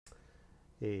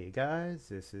Hey guys,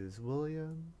 this is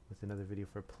William with another video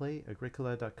for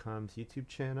Play-agricola.com's YouTube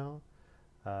channel.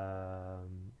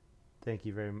 Um, thank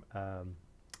you very much.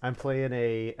 I'm playing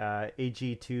a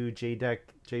AG2 JDEC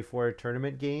J4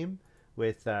 tournament game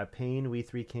with Pain, We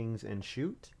Three Kings, and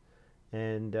Shoot.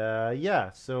 And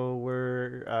yeah, so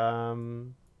we're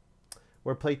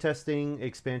playtesting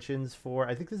expansions for.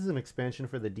 I think this is an expansion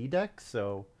for the D deck.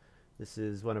 So this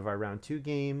is one of our round 2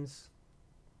 games.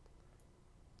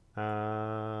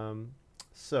 Um,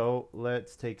 so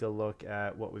let's take a look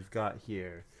at what we've got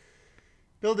here.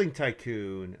 Building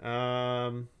Tycoon.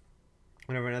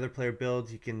 Whenever another player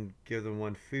builds, you can give them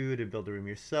one food and build a room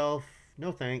yourself.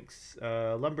 No thanks.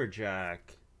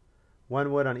 Lumberjack.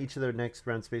 One wood on each of the next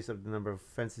round space of the number of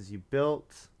fences you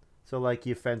built. So like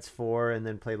you fence 4 and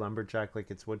then play Lumberjack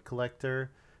like it's Wood Collector.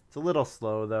 It's a little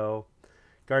slow though.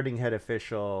 Guarding Head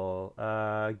Official.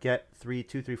 Get 3,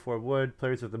 2, 3, 4 wood.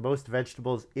 Players with the most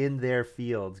vegetables in their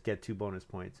fields get 2 bonus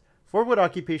points. 4 wood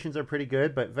occupations are pretty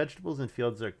good, but vegetables in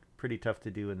fields are pretty tough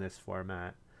to do in this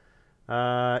format.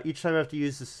 Each time after you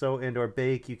use the sow and or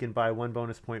bake, you can buy 1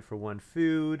 bonus point for 1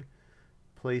 food.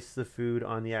 Place the food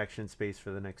on the action space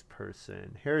for the next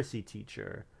person. Heresy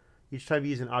Teacher. Each time you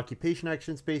use an occupation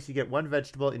action space, you get 1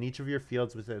 vegetable in each of your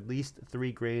fields with at least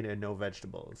 3 grain and no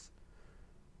vegetables.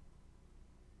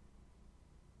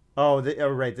 Oh,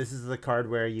 right. This is the card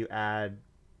where you add.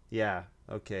 Yeah,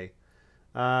 okay.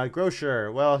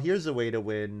 Grocer. Well, here's a way to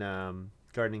win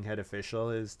Gardening Head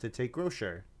Official is to take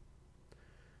Grocer.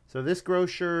 So this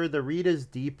Grocer, the read is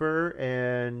deeper,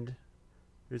 and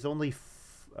there's only.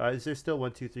 Is there still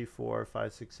 1, 2, 3, 4,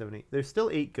 5, 6, 7, 8? There's still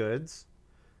 8 goods,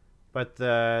 but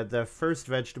the first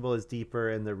vegetable is deeper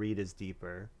and the read is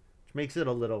deeper, which makes it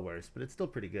a little worse, but it's still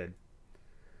pretty good.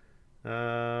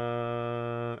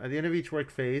 At the end of each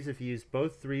work phase, if you use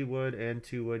both 3 wood and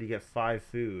 2 wood, you get 5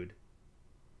 food.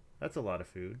 That's a lot of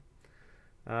food.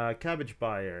 Cabbage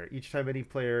Buyer. Each time any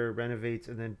player renovates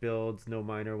and then builds no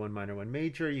minor, 1 minor, 1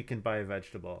 major, you can buy a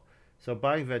vegetable. So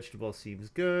buying vegetables seems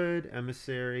good.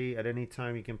 Emissary. At any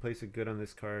time, you can place a good on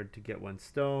this card to get 1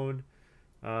 stone.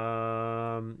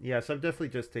 Yeah, so I'm definitely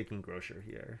just taking Grocer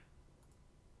here.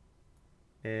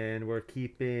 And we're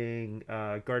keeping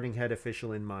Guarding Head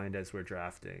Official in mind as we're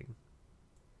drafting.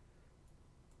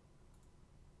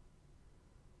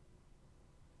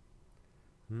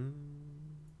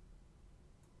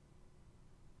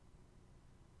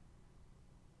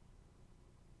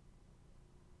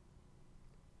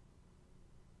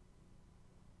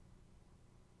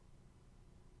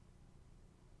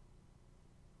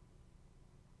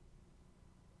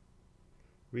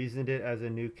 Reasoned it as a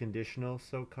new conditional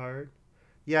so card.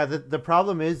 Yeah, the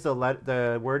problem is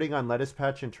the wording on Lettuce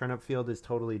Patch and Turnip Field is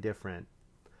totally different.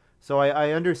 So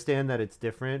I understand that it's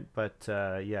different, but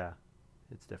yeah,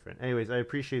 it's different. Anyways, I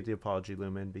appreciate the apology,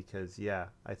 Lumen, because yeah,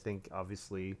 I think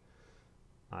obviously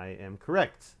I am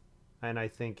correct, and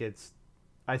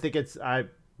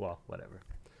well, whatever.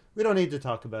 We don't need to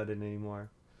talk about it anymore.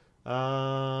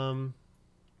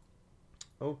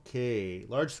 Okay,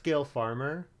 large scale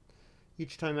farmer.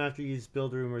 Each time after you use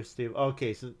build room or stable.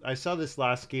 Okay, so I saw this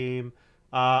last game.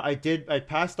 I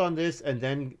passed on this and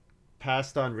then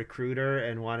passed on recruiter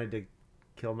and wanted to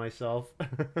kill myself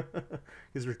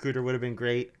because recruiter would have been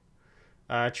great.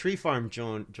 Tree farm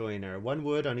joiner. 1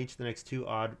 wood on each of the next 2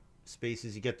 odd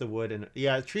spaces. You get the wood, and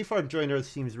yeah, tree farm joiner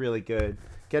seems really good.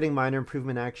 Getting minor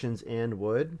improvement actions and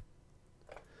wood.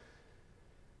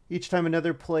 Each time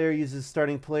another player uses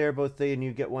starting player, both they and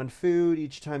you get 1 food.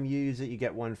 Each time you use it, you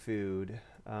get 1 food.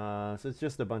 So it's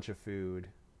just a bunch of food.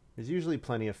 There's usually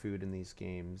plenty of food in these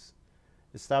games.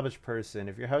 Established person.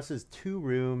 If your house has 2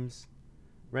 rooms,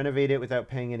 renovate it without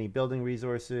paying any building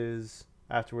resources.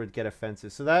 Afterward, get a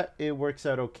fences. So that it works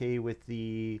out okay with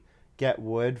the get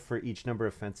wood for each number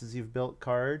of fences you've built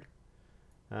card.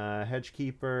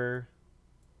 Hedgekeeper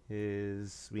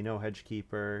is, we know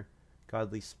Hedgekeeper.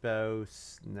 Godly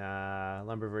Spouse, nah.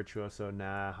 Lumber Virtuoso,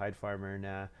 nah. Hide Farmer,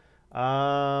 nah.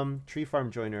 Tree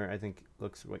Farm Joiner, I think,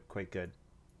 looks quite good.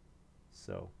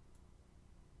 So,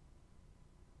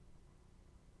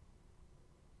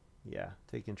 yeah,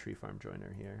 taking Tree Farm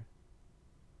Joiner here.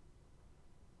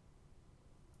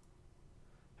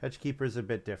 Hedgekeeper's a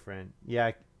bit different.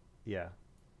 Yeah, yeah.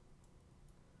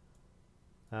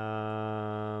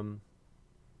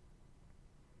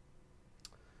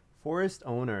 Forest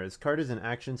Owners. Card is an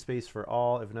action space for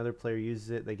all. If another player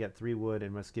uses it, they get 3 wood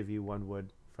and must give you 1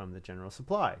 wood from the general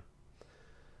supply.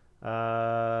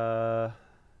 If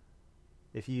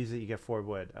you use it, you get 4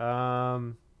 wood.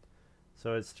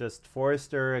 So it's just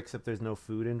Forester, except there's no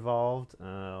food involved.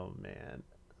 Oh, man.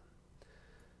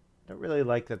 I don't really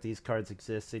like that these cards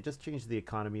exist. They just change the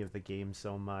economy of the game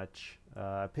so much.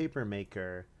 Paper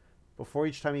Maker. Before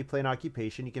each time you play an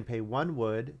occupation, you can pay 1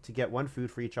 wood to get 1 food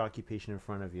for each occupation in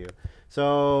front of you.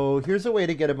 So here's a way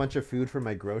to get a bunch of food from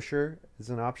my grocer as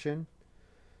an option.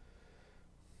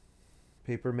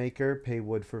 Paper Maker, pay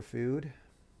wood for food.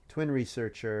 Twin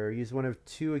Researcher, use one of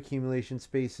 2 accumulation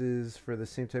spaces for the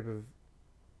same type of...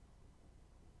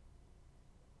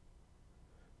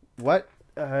 What?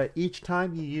 Each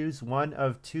time you use one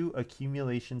of 2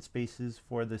 accumulation spaces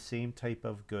for the same type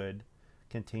of good,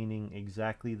 containing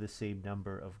exactly the same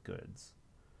number of goods.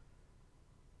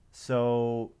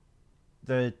 So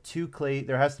the 2 clay,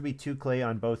 there has to be 2 clay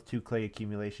on both 2 clay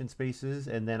accumulation spaces,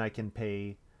 and then I can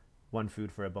pay 1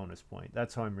 food for a bonus point.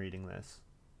 That's how I'm reading this.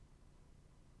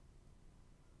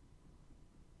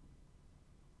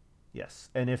 Yes,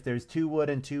 and if there's 2 wood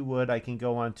and 2 wood, I can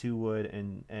go on 2 wood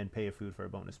and pay a food for a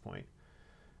bonus point.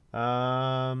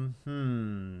 How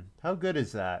good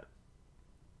is that?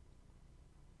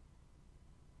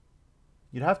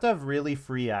 You'd have to have really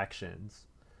free actions.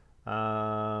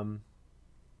 Yeah.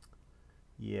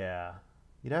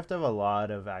 You'd have to have a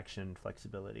lot of action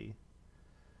flexibility.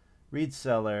 Reed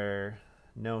Cellar.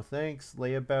 No thanks.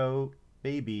 Layabout.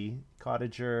 Baby.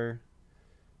 Cottager.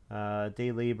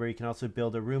 Day labor. You can also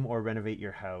build a room or renovate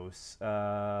your house.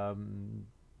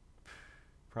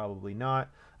 Probably not.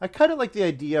 I kind of like the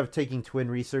idea of taking Twin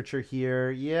Researcher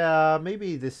here. Yeah,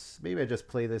 maybe I just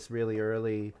play this really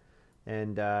early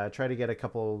and try to get a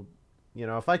couple, you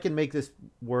know, if I can make this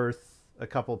worth a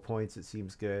couple points, it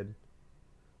seems good.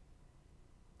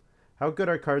 How good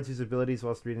are cards whose abilities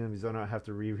whilst reading them you don't have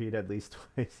to reread at least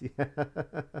twice? Yeah.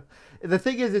 The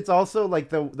thing is, it's also like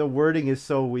the wording is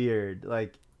so weird.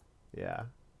 Like, yeah.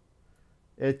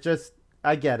 It just...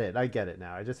 I get it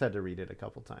now. I just had to read it a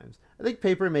couple times. I think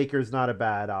Paper Maker is not a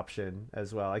bad option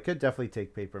as well. I could definitely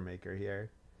take Paper Maker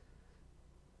here.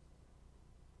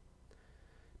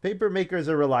 Paper Maker is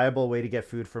a reliable way to get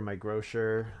food from my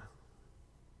grocer.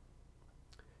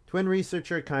 Twin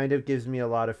Researcher kind of gives me a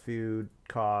lot of food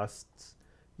costs.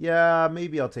 Yeah,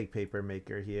 maybe I'll take Paper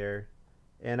Maker here.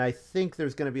 And I think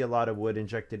there's going to be a lot of wood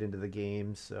injected into the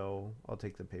game, so I'll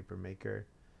take the Paper Maker.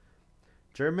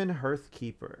 German Hearth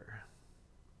Keeper.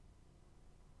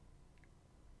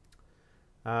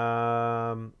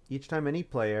 Each time any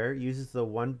player uses the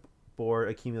 1 boar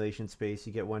accumulation space,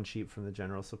 you get 1 sheep from the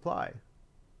general supply.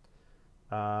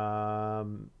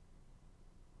 So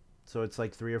it's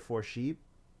like 3 or 4 sheep.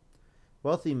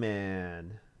 Wealthy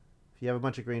Man. If you have a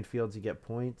bunch of grain fields, you get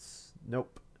points.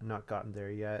 Nope, not gotten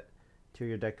there yet.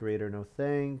 Interior Decorator, no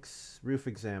thanks. Roof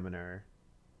Examiner.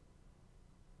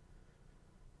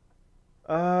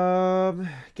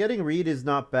 Getting Reed is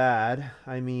not bad.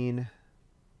 I mean...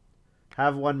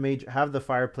 Have the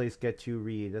fireplace get 2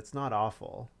 reed. That's not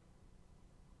awful.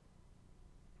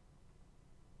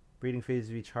 Breeding phase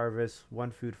of each harvest.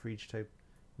 1 food for each type.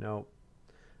 No.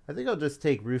 I think I'll just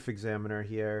take Roof Examiner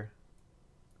here.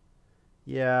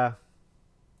 Yeah.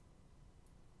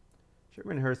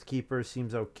 German Hearth Keeper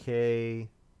seems okay.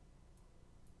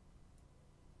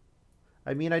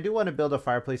 I mean, I do want to build a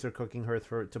fireplace or cooking hearth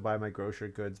to buy my grocery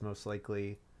goods, most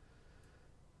likely.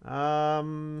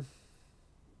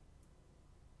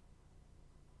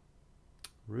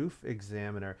 Roof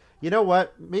Examiner. You know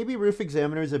what? Maybe Roof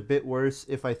Examiner is a bit worse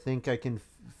if I think I can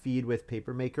feed with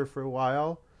Paper Maker for a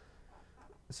while.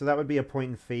 So that would be a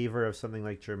point in favor of something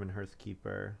like German Hearth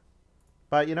Keeper.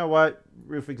 But you know what?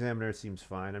 Roof Examiner seems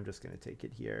fine. I'm just going to take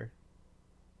it here.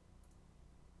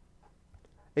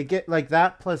 It get like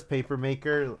that plus Paper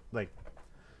Maker, like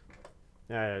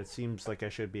it seems like I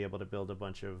should be able to build a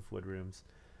bunch of wood rooms.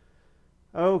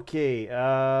 Okay,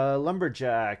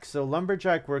 Lumberjack. So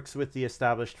Lumberjack works with the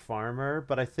established farmer,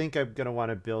 but I think I'm going to want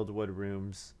to build wood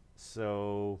rooms.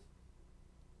 So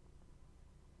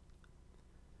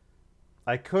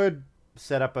I could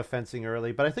set up a fencing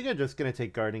early, but I think I'm just going to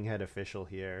take Gardening Head Official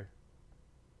here.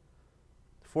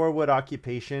 4 wood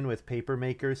occupation with Paper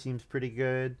Maker seems pretty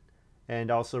good.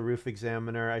 And also Roof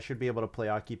Examiner. I should be able to play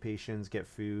occupations, get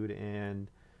food, and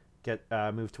get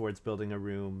move towards building a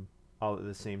room all at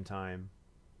the same time.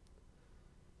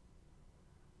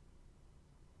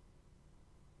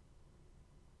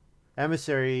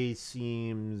 Emissary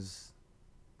seems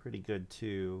pretty good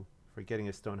too for getting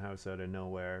a stone house out of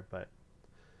nowhere, but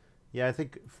yeah, I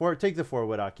think take the 4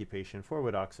 wood occupation. 4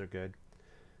 wood ox are good.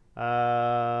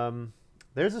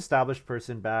 There's established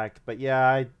person back, but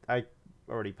yeah, I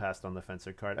already passed on the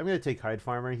fencer card. I'm going to take Hide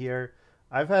Farmer here.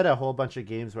 I've had a whole bunch of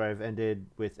games where I've ended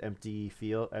with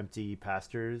empty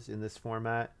pastures in this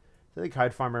format. So I think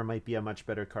Hide Farmer might be a much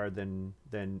better card than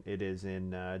it is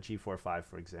in G45,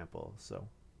 for example. So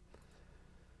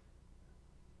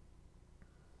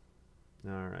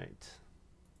All right.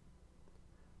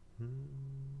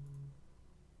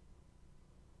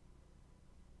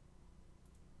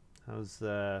 How's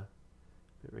the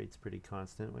bit rate's pretty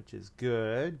constant, which is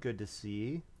good. Good to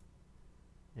see.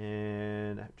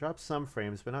 And I dropped some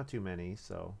frames, but not too many,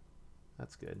 so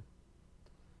that's good.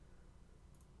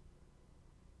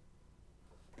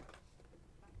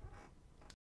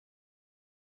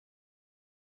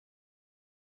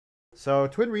 So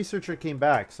Twin Researcher came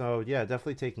back, so yeah,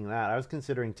 definitely taking that. I was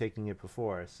considering taking it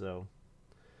before, so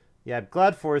yeah,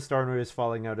 glad Forest Armor is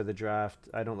falling out of the draft.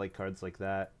 I don't like cards like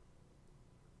that.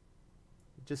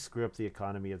 Just screw up the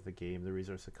economy of the game, the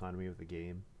resource economy of the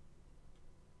game.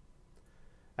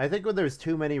 I think when there's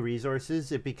too many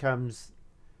resources, it becomes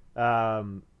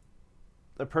the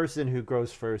person who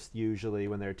grows first, usually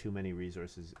when there are too many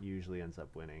resources, usually ends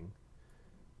up winning.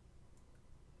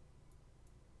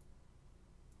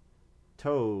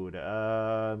 Toad,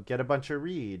 get a bunch of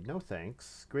reed. No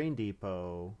thanks. Grain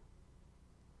Depot.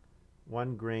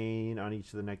 1 grain on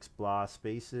each of the next blah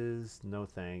spaces. No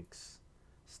thanks.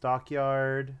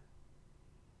 Stockyard.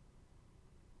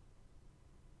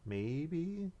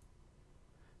 Maybe?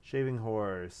 Shaving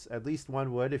horse. At least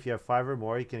 1 wood. If you have 5 or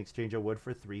more, you can exchange a wood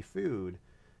for 3 food.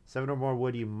 7 or more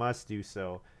wood, you must do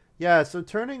so. Yeah, so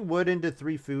turning wood into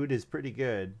 3 food is pretty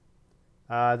good.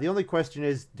 The only question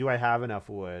is, do I have enough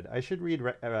wood? I should read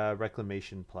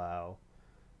Reclamation Plow.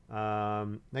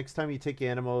 Next time you take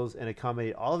animals and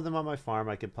accommodate all of them on my farm,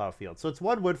 I can plow a field. So it's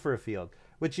 1 wood for a field.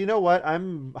 Which, you know what?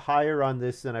 I'm higher on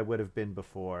this than I would have been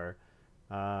before.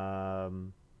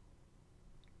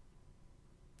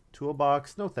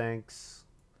 Toolbox, no thanks.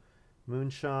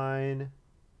 Moonshine.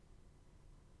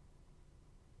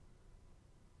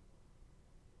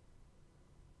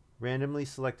 Randomly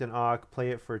select an Auk,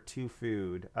 play it for 2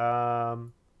 food.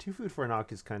 2 food for an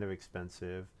Auk is kind of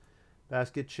expensive.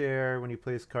 Basket chair, when you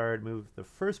play this card, move the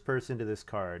first person to this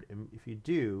card. And if you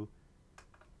do...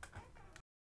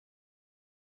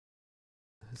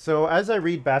 So as I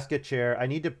read basket chair, I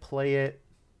need to play it...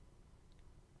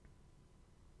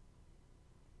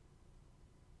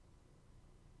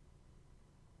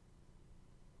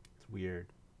 It's weird.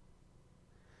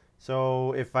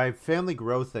 So if I family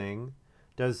grow thing,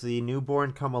 does the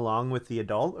newborn come along with the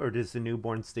adult, or does the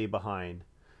newborn stay behind?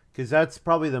 Because that's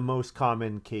probably the most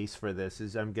common case for this,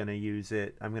 is I'm going to use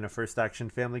it. I'm going to first action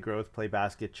family growth, play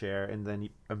basket chair, and then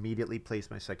immediately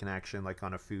place my second action like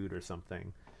on a food or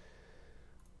something.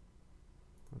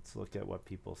 Let's look at what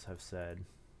people have said.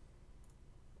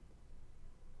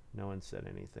 No one said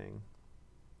anything.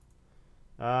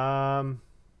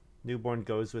 Newborn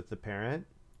goes with the parent.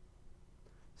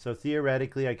 So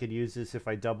theoretically, I could use this if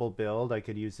I double build. I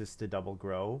could use this to double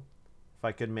grow. If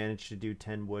I could manage to do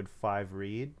 10 wood, 5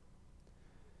 reed.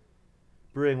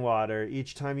 Brewing water.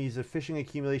 Each time you use a fishing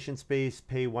accumulation space,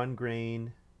 pay 1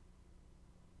 grain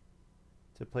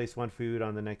to place 1 food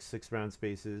on the next 6 round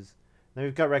spaces. Then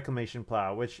we've got Reclamation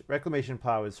Plow, which Reclamation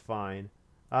Plow is fine.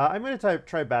 I'm going to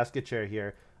try Basket Chair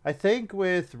here. I think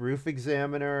with Roof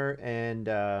Examiner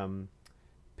and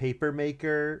Paper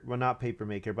Maker, well, not Paper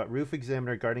Maker, but Roof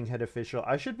Examiner, Guarding Head Official,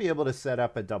 I should be able to set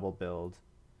up a double build.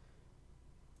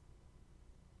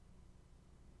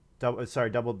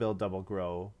 Double build, double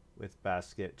grow with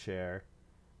Basket Chair.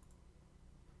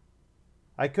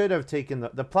 I could have taken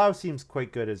the plow seems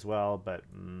quite good as well, but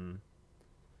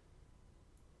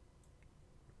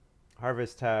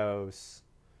Harvest House.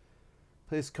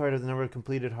 Place card of the number of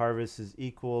completed harvests is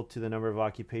equal to the number of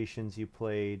occupations you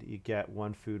played. You get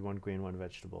 1 food, 1 grain, 1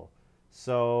 vegetable.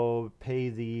 So pay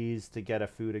these to get a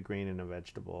food, a grain, and a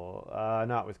vegetable.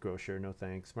 Not with Grocer, no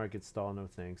thanks. Market Stall, no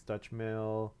thanks. Dutch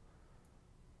Mill.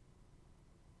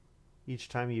 Each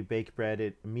time you bake bread,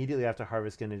 it immediately after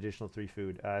harvest get an additional 3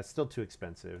 food. It's still too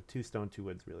expensive. 2 stone, 2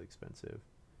 wood's really expensive.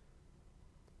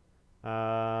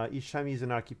 Each time you use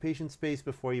an occupation space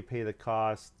before you pay the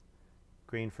cost.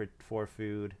 Grain for 4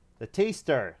 food. The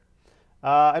Taster.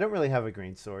 I don't really have a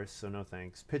grain source, so no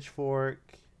thanks.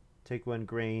 Pitchfork. Take 1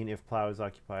 grain if plow is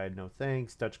occupied. No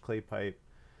thanks. Dutch clay pipe.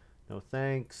 No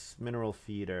thanks. Mineral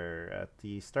feeder. At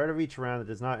the start of each round that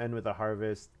does not end with a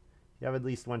harvest, if you have at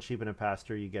least 1 sheep in a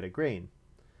pasture, you get a grain.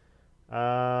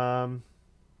 Wow,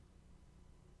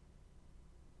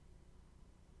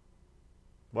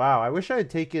 I wish I had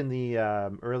taken the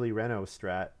early Reno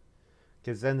strat,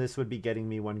 because then this would be getting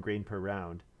me 1 grain per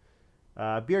round.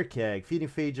 Beer keg. Feeding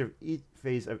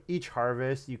phase of each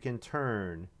harvest, you can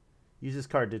use this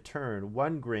card to turn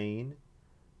 1 grain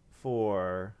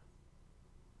for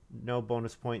no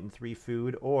bonus point and 3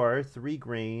 food, or 3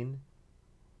 grain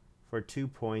for 2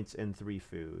 points and 3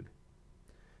 food.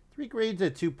 3 grains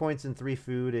at 2 points and 3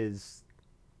 food is...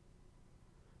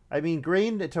 I mean,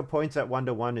 grain to points at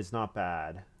 1-to-1 is not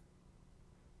bad.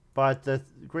 But the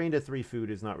grain to 3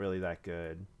 food is not really that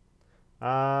good.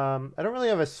 I don't really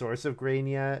have a source of grain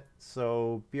yet,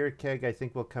 so beer keg I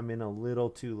think will come in a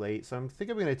little too late. So I think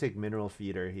I'm going to take mineral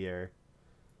feeder here.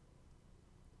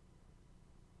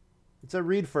 It's a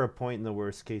read for a point in the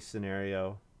worst case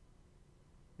scenario.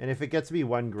 And if it gets me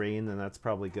 1 grain, then that's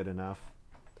probably good enough.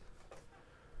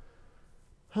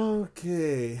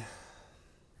 Okay.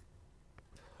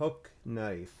 Hook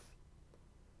knife.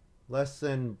 Less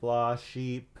than blah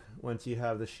sheep. Once you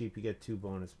have the sheep, you get 2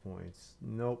 bonus points.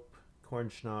 Nope. Corn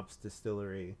schnapps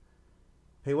distillery.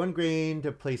 Pay 1 grain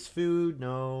to place food.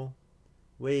 No.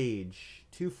 Wage.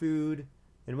 2 food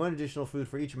and 1 additional food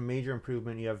for each major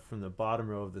improvement you have from the bottom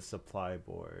row of the supply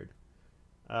board.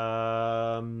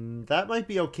 That might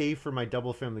be okay for my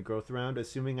double family growth round,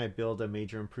 assuming I build a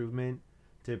major improvement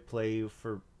to play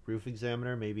for roof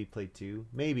examiner. Maybe play 2.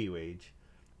 Maybe wage.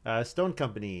 Stone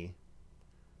company.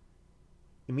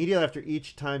 Immediately after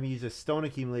each time you use a stone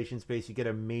accumulation space, you get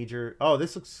a major... Oh,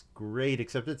 this looks great,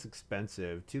 except it's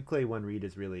expensive. 2 clay, 1 reed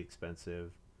is really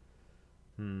expensive.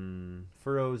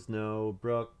 Furrows, no.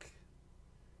 Brook.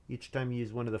 Each time you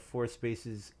use one of the 4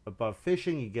 spaces above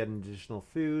fishing, you get an additional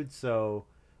food. So,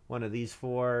 one of these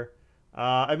 4.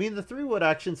 I mean, the 3 wood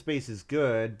action space is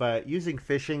good, but using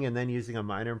fishing and then using a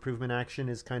minor improvement action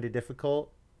is kind of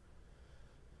difficult.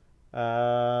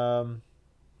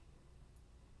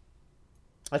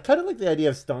 I kind of like the idea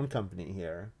of Stone Company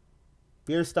here.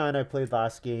 Beerstein I played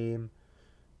last game.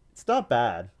 It's not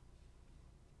bad.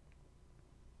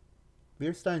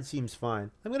 Beerstein seems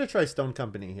fine. I'm going to try Stone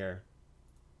Company here.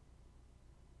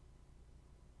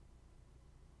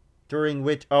 During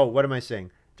which... Oh, what am I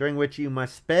saying? During which you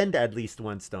must spend at least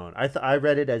 1 stone. I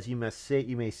read it as you may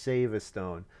save a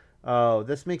stone. Oh,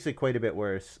 this makes it quite a bit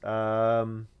worse.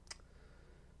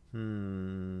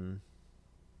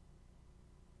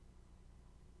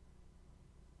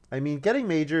 I mean, getting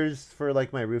majors for,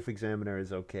 like, my roof examiner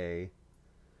is okay.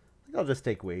 I think I'll just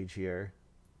take wage here.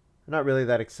 I'm not really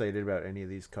that excited about any of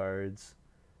these cards.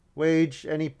 Wage,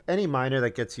 any minor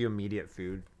that gets you immediate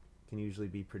food can usually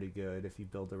be pretty good if you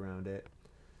build around it.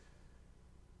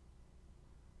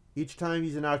 Each time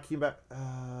use an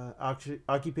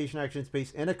occupation action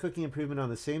space and a cooking improvement on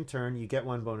the same turn, you get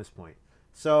 1 bonus point.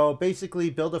 So basically,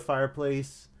 build a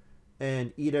fireplace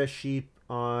and eat a sheep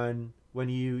on... When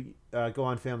you go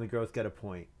on family growth, get a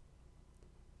point.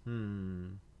 It's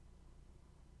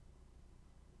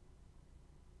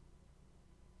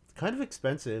kind of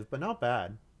expensive, but not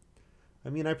bad. I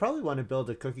mean, I probably want to build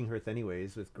a cooking hearth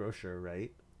anyways with grocer,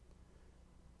 right?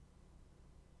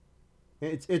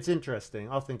 It's interesting.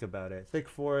 I'll think about it. Thick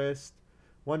forest.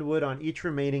 1 wood on each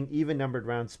remaining even-numbered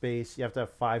round space. You have to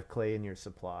have 5 clay in your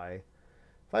supply.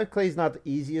 5 clay is not the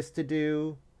easiest to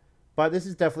do. But this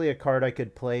is definitely a card I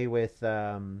could play with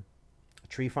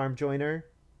Tree Farm Joiner.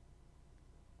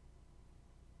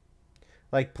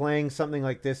 Like, playing something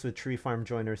like this with Tree Farm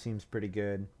Joiner seems pretty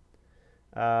good.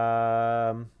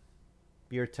 Beer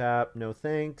tap, no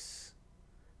thanks.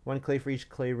 1 clay for each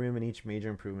clay room and each major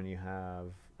improvement you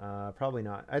have. Probably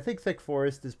not. I think Thick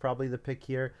Forest is probably the pick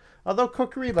here. Although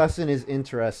Cookery Lesson is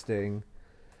interesting.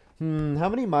 How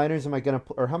many miners am I going to...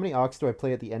 Or how many ox do I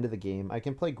play at the end of the game? I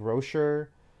can play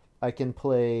Grocer... I can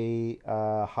play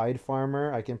Hide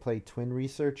Farmer. I can play Twin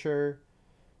Researcher.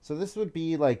 So this would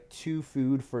be like 2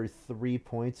 food for 3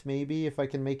 points maybe if I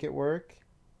can make it work.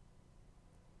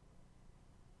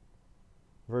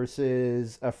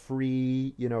 Versus a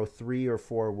free, 3 or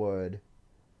 4 wood.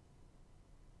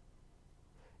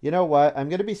 You know what? I'm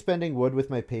going to be spending wood with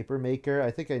my paper maker.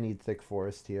 I think I need Thick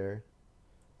Forest here.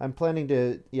 I'm planning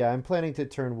to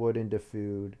turn wood into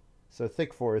food. So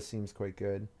Thick Forest seems quite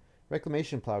good.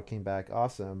 Reclamation Plow came back.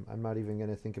 Awesome. I'm not even going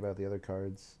to think about the other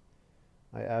cards.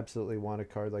 I absolutely want a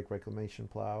card like Reclamation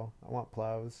Plow. I want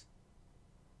plows.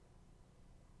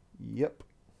 Yep.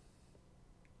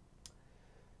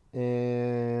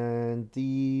 And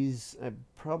these... I'm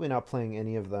probably not playing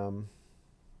any of them.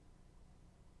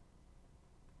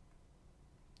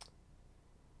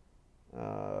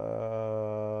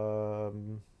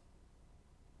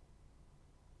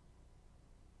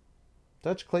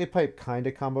 Dutch Clay Pipe kind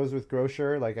of combos with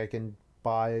Grocer. Like, I can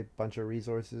buy a bunch of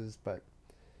resources, but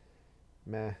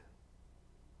meh.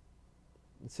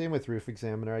 Same with Roof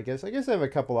Examiner, I guess. I have a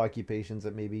couple occupations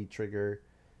that maybe trigger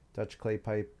Dutch Clay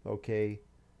Pipe okay.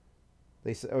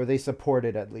 They support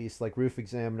it at least. Like, Roof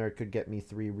Examiner could get me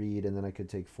 3 reed, and then I could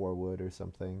take 4 wood or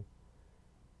something.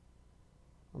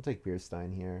 I'll take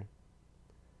Beerstein here.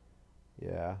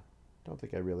 Yeah. Don't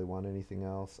think I really want anything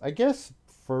else. I guess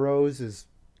Furrows is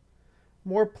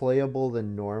more playable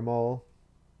than normal.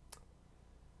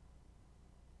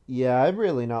 Yeah, I'm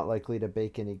really not likely to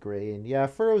bake any grain. Yeah,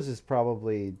 furrows is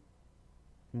probably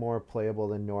more playable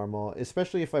than normal,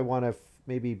 especially if I want to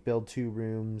maybe build 2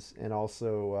 rooms and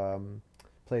also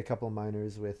play a couple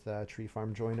miners with Tree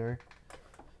Farm Joiner.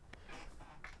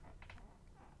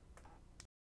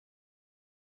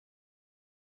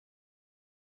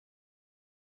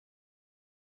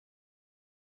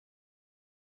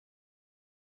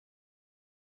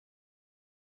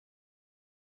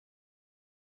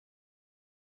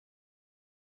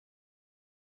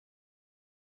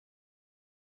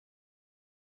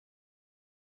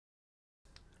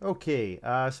 Okay,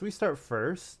 so we start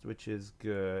first, which is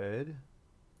good.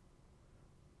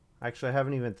 Actually, I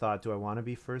haven't even thought, do I want to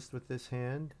be first with this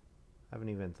hand? I haven't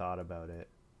even thought about it.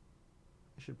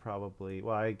 I should probably,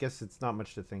 well, I guess it's not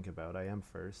much to think about. I am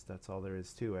first. That's all there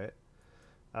is to it.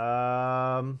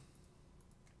 Um,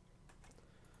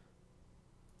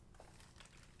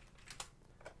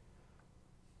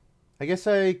 I guess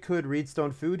I could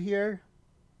Reedstone Food here.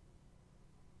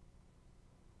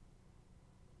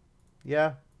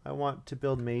 Yeah, I want to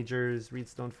build majors.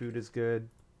 Reedstone Food is good.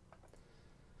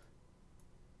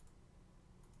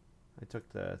 I took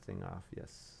the thing off,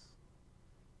 yes.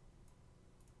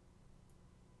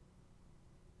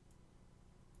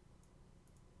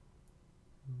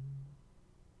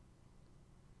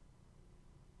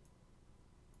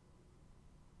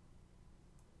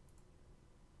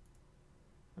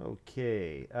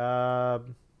 Okay.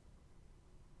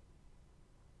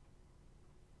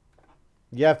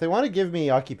 Yeah, if they want to give me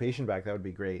occupation back, that would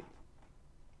be great.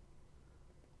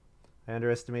 I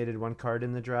underestimated 1 card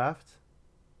in the draft.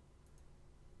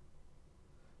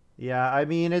 Yeah, I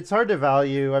mean it's hard to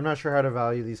value. I'm not sure how to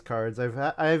value these cards.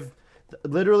 I've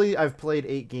literally I've played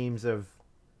 8 games of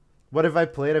what have I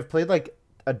played? I've played like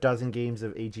a dozen games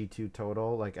of AG2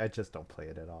 total. Like I just don't play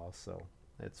it at all, so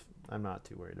it's I'm not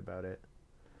too worried about it.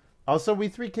 Also, we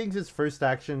Three Kings is first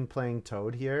action playing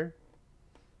Toad here.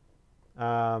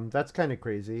 That's kind of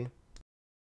crazy.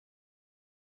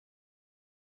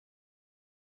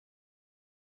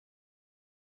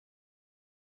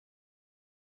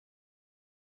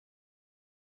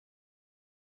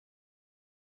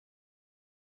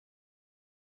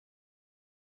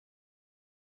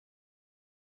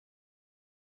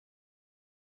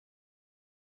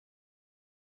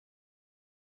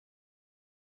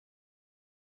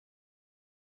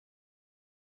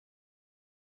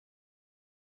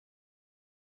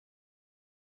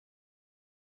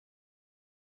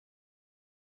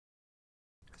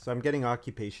 So I'm getting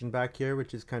occupation back here,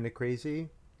 which is kind of crazy.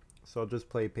 So I'll just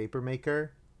play Paper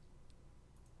Maker.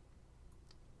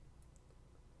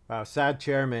 Wow, sad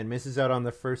chairman misses out on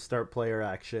the first start player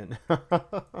action.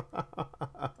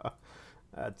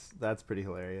 That's pretty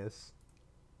hilarious.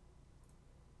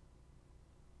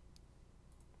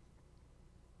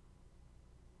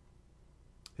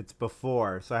 It's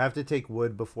before, so I have to take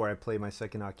wood before I play my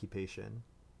second occupation.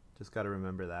 Just got to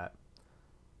remember that.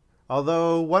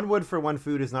 Although 1 wood for 1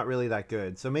 food is not really that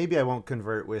good, so maybe I won't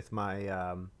convert with my.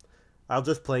 I'll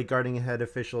just play Guarding Ahead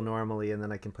official normally, and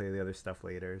then I can play the other stuff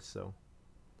later. So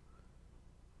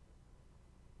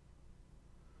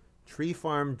Tree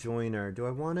Farm Joiner. Do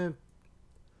I want to?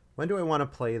 When do I want to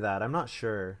play that? I'm not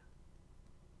sure.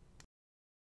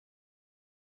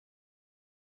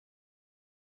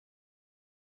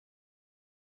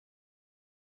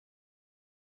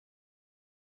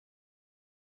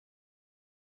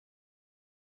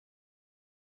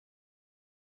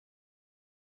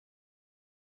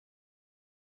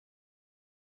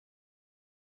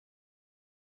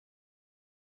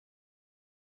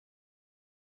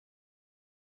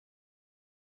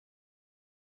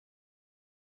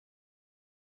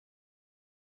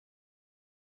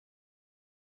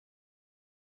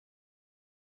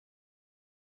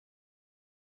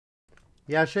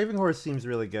 Yeah, Shaving Horse seems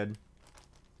really good.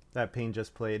 That Pain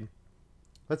just played.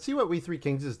 Let's see what We Three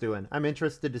Kings is doing. I'm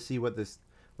interested to see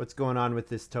what's going on with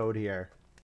this Toad here.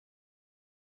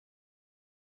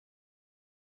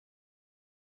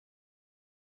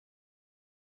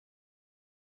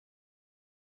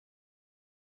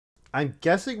 I'm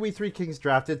guessing We Three Kings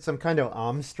drafted some kind of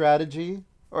OMS strategy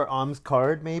or OMS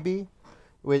card maybe.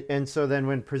 And so then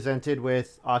when presented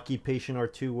with occupation or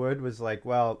 2 wood was like,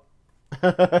 well,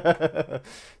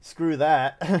 screw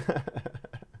that.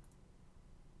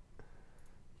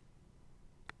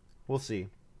 We'll see.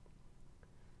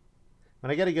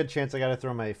 When I get a good chance, I gotta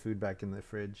throw my food back in the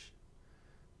fridge.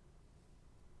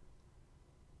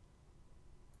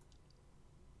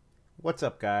 What's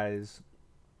up, guys?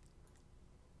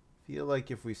 Feel like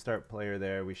if we start player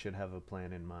there, we should have a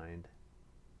plan in mind.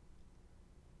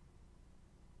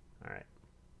 All right.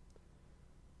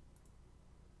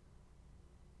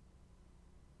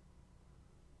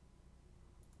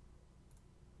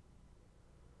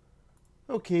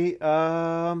 Okay,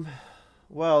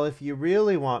 well, if you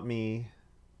really want me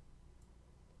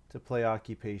to play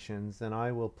occupations, then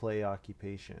I will play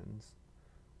occupations.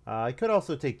 I could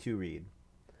also take 2 read.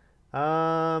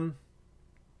 Um,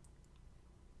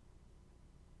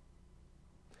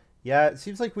 yeah, it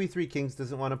seems like We Three Kings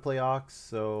doesn't want to play Ox,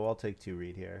 so I'll take 2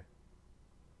 read here.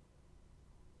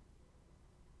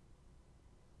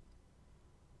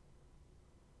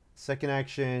 Second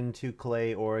action, 2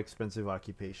 clay or expensive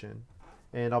occupation.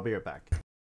 And I'll be right back.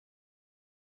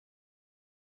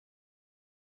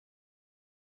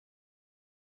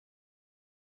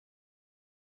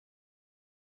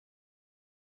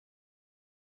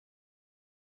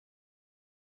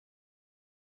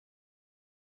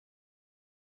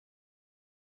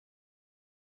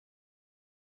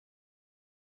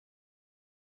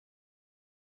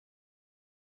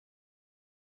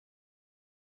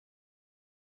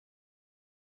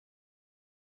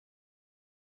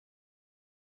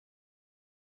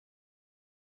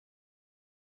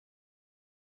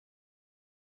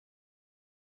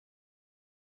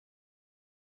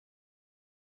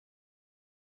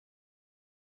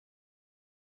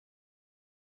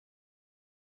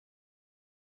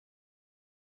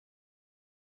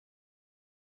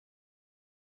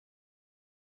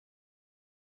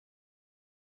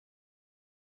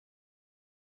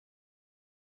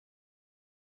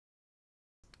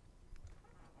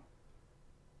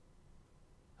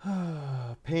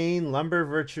 Pain Lumber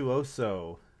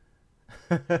Virtuoso.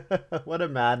 What a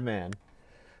madman.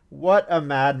 What a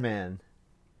madman.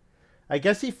 I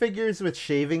guess he figures with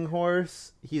Shaving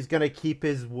Horse, he's going to keep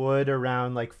his wood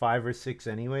around like 5 or 6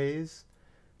 anyways.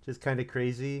 Which is kind of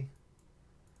crazy.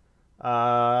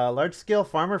 Large Scale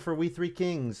Farmer for We Three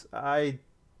Kings. I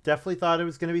definitely thought it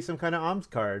was going to be some kind of alms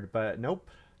card, but nope.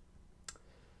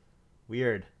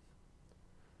 Weird.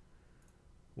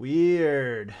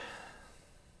 Weird.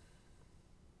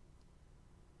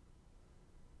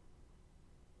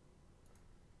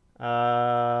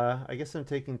 I guess I'm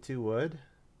taking 2 wood.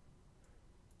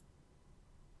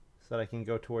 So that I can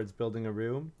go towards building a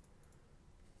room.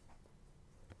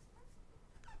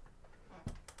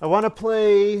 I want to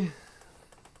play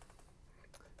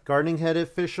Gardening Head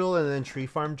Official and then Tree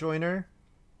Farm Joiner,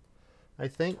 I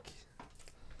think.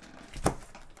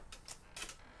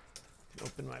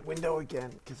 Open my window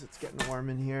again because it's getting warm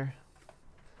in here.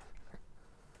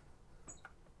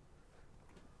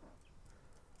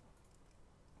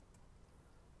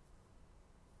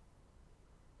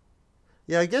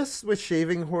 Yeah, I guess with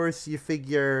Shaving Horse, you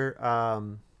figure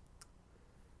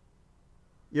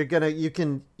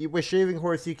with Shaving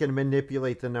Horse you can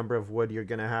manipulate the number of wood you're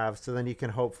gonna have, so then you can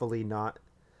hopefully not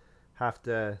have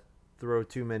to throw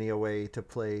too many away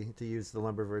to use the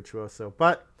Lumber Virtuoso.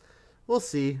 But we'll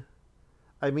see.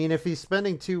 I mean, if he's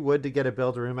spending 2 wood to get a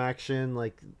build room action,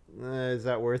 like, is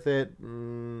that worth it?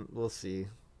 We'll see.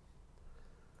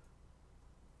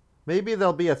 Maybe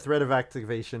there'll be a threat of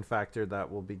activation factor that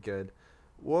will be good.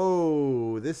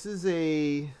 Whoa, this is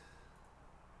a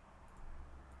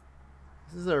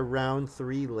round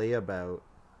 3 layabout.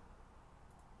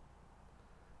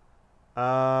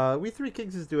 We Three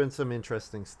Kings is doing some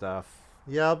interesting stuff.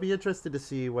 Yeah, I'll be interested to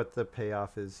see what the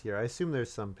payoff is here. I assume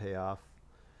there's some payoff.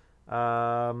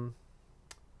 I'll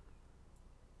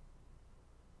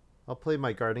play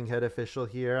my Gardening Head Official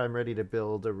here. I'm ready to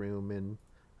build a room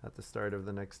at the start of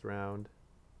the next round.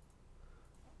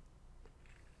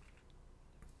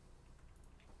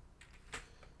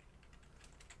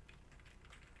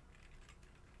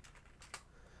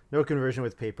 No conversion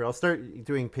with paper. I'll start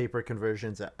doing paper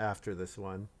conversions after this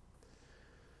one.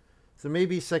 So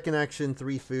maybe second action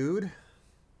 3 food.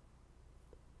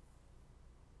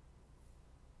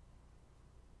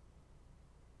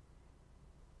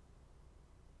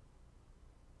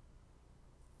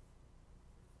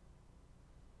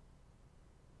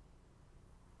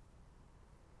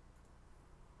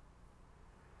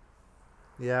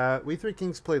 Yeah, We Three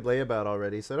Kings played layabout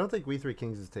already, so I don't think We Three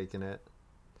Kings is taking it.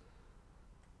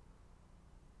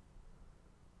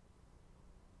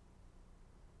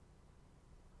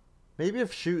 Maybe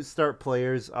if shoot start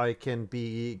players, I can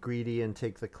be greedy and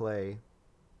take the clay.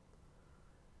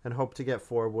 And hope to get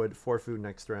 4 food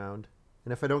next round.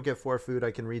 And if I don't get 4 food, I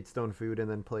can read stone food and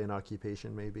then play an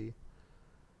occupation maybe.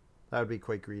 That would be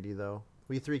quite greedy though.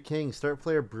 We Three Kings, start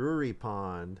player Brewery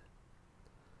Pond.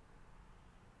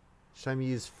 Each time you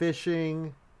use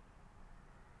fishing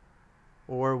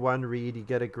or 1 reed, you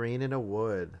get a grain and a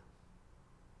wood.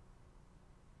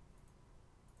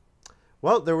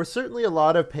 Well, there were certainly a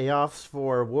lot of payoffs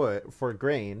for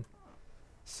grain.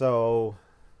 So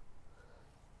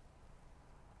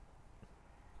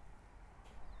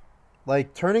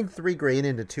Like, turning 3 grain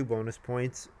into 2 bonus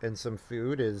points and some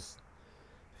food is...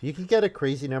 If you could get a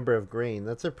crazy number of grain,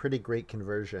 that's a pretty great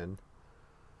conversion.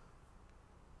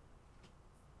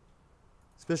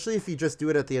 Especially if you just do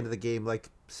it at the end of the game. Like,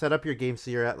 set up your game so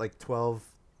you're at like 12,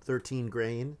 13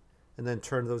 grain, and then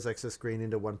turn those excess grain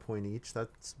into 1 point each.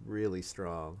 That's really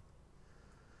strong.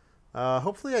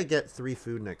 Hopefully I get 3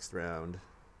 food next round.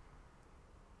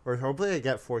 Or hopefully I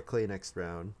get 4 clay next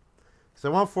round. So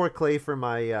I want 4 clay for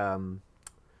my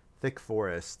thick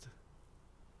forest.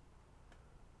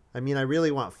 I mean, I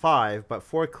really want 5, but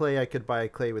 4 clay I could buy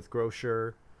clay with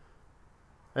grocer.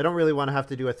 I don't really want to have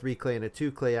to do a 3 clay and a 2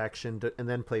 clay action and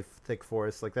then play thick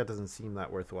forest. Like, that doesn't seem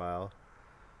that worthwhile.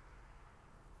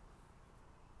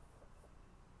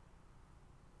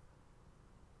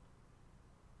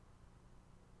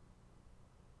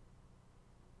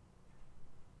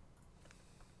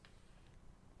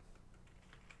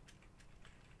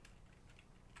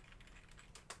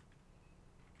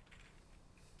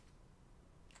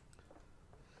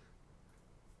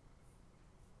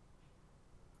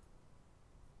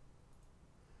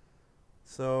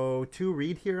 So 2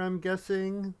 reed here, I'm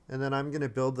guessing, and then I'm gonna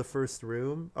build the first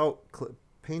room. Oh,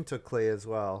 paint took clay as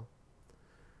well.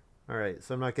 All right,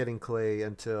 so I'm not getting clay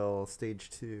until stage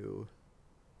 2.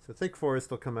 So thick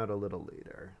forest will come out a little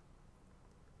later.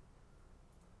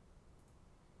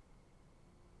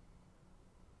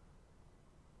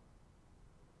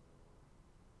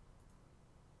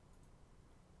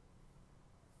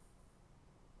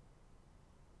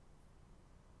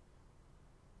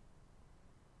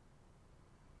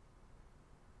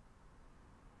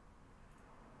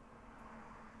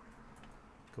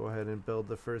 Go ahead and build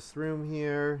the first room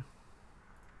here.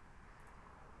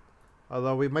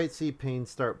 Although we might see Payne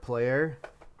start player.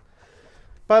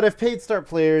 But if Payne start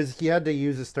players, he had to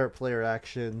use a start player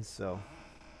action, so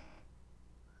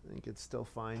I think it's still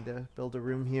fine to build a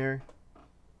room here.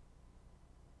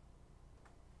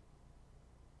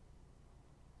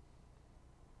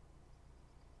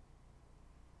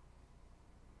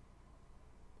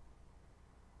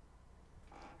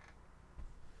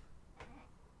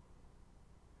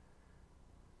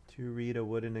 To read a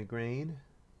wood and a grain.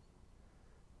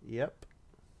 Yep.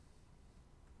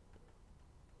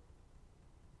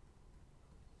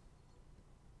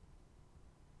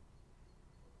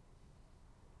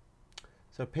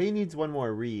 So Payne needs 1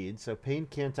 more reed, so Payne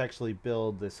can't actually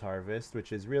build this harvest,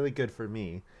 which is really good for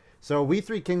me. So We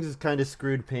Three Kings is kind of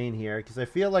screwed Payne here, because I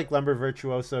feel like Lumber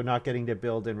Virtuoso not getting to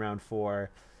build in round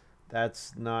 4,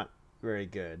 that's not very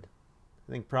good.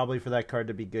 I think probably for that card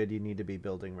to be good, you need to be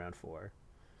building round 4.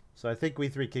 So I think We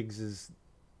Three Kings'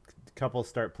 couple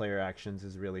start player actions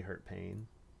has really hurt Payne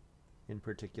in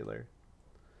particular.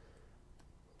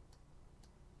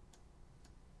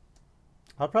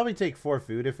 I'll probably take 4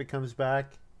 food if it comes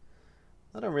back.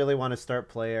 I don't really want to start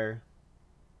player.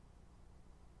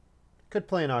 Could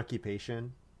play an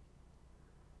occupation.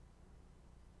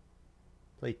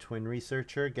 Play Twin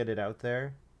Researcher, get it out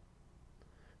there.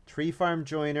 Tree Farm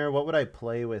Joiner, what would I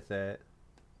play with it?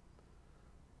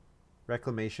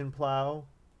 Reclamation Plow.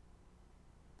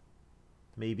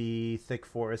 Maybe Thick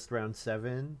Forest round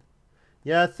 7.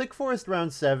 Yeah, Thick Forest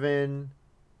round 7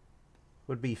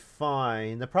 would be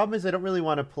fine. The problem is I don't really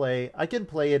want to play... I can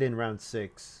play it in round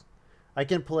 6. I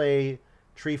can play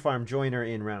Tree Farm Joiner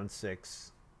in round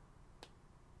 6.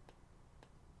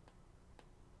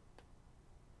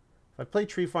 If I play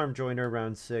Tree Farm Joiner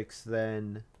round 6,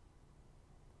 then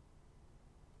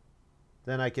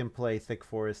I can play Thick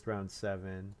Forest round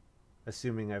 7.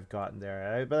 Assuming I've gotten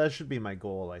there. But that should be my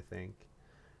goal, I think.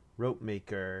 Rope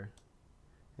Maker.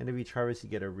 End of each harvest you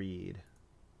get a reed.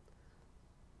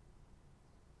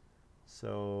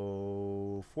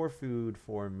 So 4 food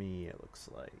for me, it looks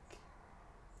like.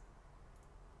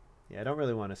 Yeah, I don't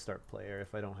really want to start player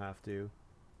if I don't have to.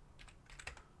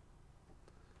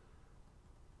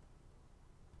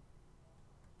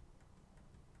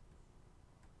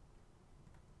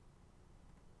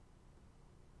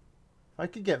 If I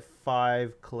could get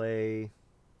 5 clay.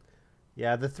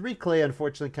 Yeah, the 3 clay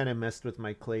unfortunately kind of messed with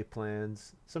my clay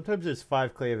plans. Sometimes there's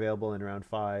 5 clay available in round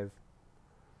 5.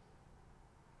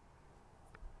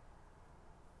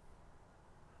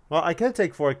 Well, I can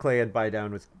take 4 clay and buy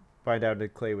down to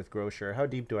clay with grocer. How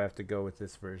deep do I have to go with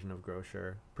this version of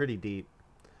grocer? Pretty deep.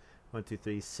 1, 2,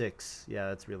 3, 6. Yeah,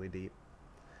 that's really deep.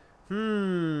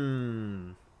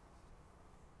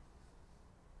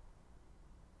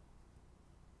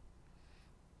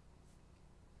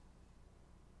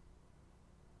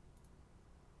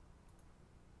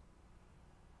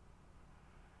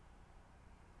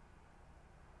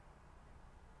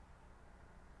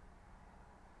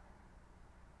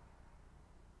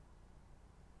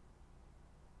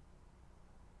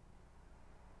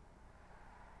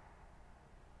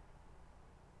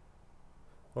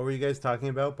 What were you guys talking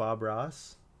about, Bob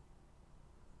Ross?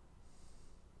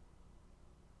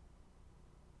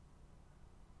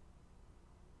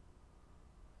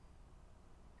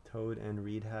 Toad and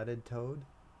reed-hatted toad?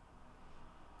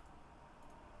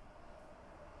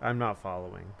 I'm not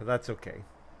following, but that's okay.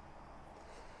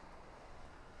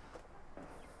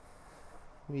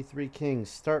 We three kings.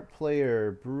 Start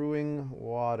player. Brewing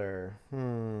water.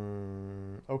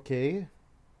 Okay.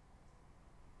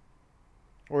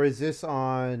 Or is this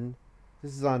on...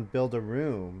 This is on build a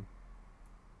room.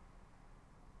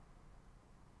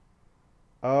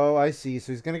 Oh, I see.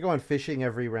 So he's going to go on fishing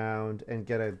every round and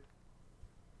get a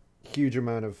huge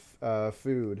amount of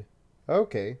food.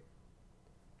 Okay.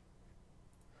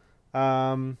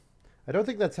 I don't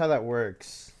think that's how that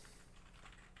works.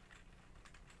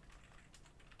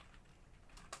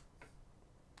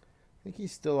 I think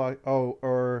he's still on... Oh,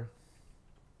 or...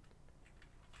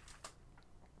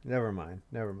 Never mind.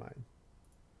 Never mind.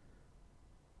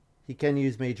 He can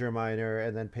use major minor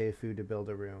and then pay food to build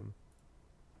a room.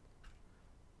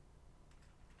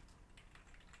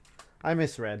 I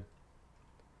misread.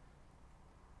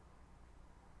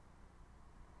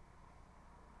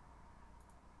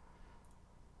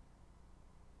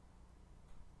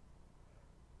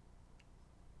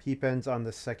 Peepens on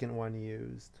the second one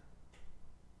used.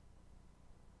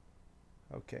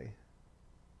 Okay.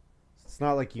 It's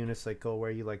not like Unicycle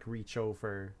where you like reach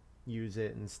over, use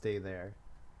it, and stay there.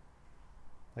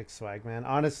 Like Swagman.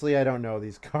 Honestly, I don't know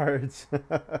these cards.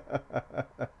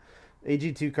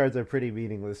 AG2 cards are pretty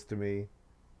meaningless to me.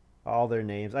 All their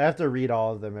names. I have to read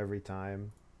all of them every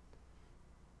time.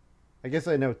 I guess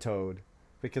I know Toad.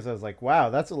 Because I was like, wow,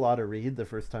 that's a lot to read the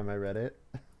first time I read it.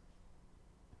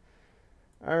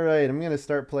 Alright, I'm going to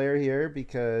start player here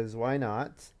because why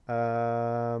not?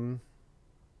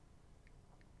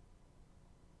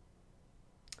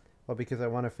 Well, because I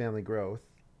want a family growth.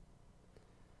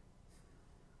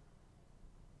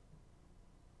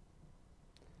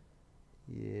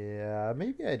 Yeah,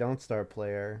 maybe I don't start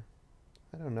player.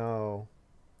 I don't know.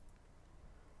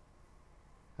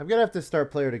 I'm going to have to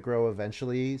start player to grow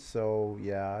eventually, so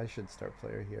yeah, I should start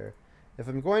player here. If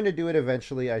I'm going to do it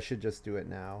eventually, I should just do it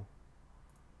now.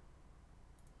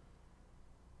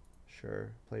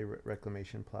 Sure, play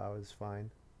Reclamation Plow is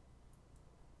fine.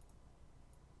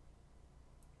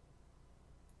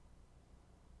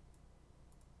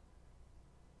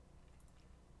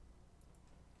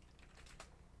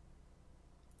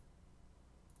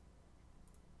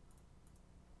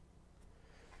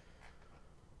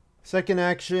 Second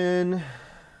action.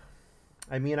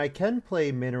 I mean, I can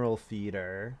play Mineral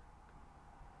Feeder.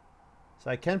 So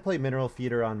I can play Mineral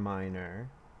Feeder on Miner.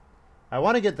 I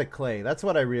want to get the clay. That's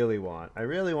what I really want. I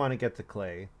really want to get the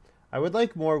clay. I would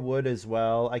like more wood as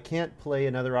well. I can't play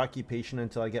another occupation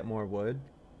until I get more wood.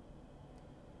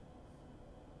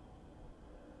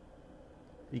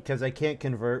 Because I can't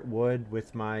convert wood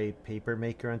with my paper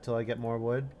maker until I get more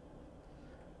wood.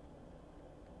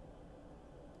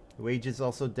 Wage is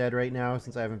also dead right now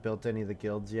since I haven't built any of the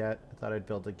guilds yet. I thought I'd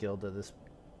build a guild of this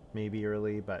maybe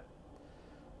early, but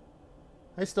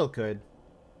I still could.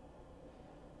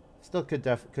 Still could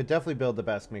definitely build the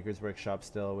Basque Maker's Workshop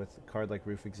still with a card like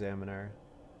Roof Examiner.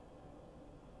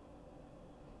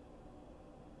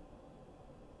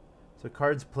 So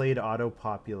cards played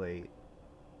auto-populate.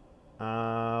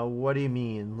 What do you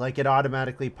mean? Like it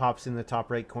automatically pops in the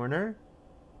top right corner?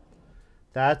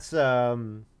 That's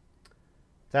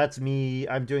me.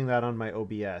 I'm doing that on my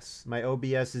OBS. My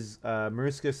OBS is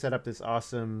Maruska set up this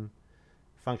awesome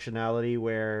functionality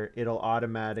where it'll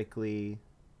automatically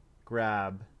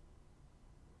grab.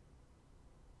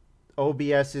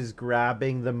 OBS is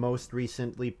grabbing the most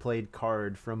recently played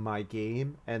card from my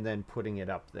game and then putting it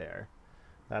up there.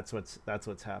 That's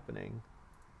what's happening.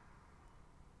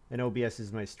 And OBS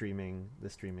is my streaming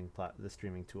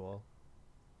tool.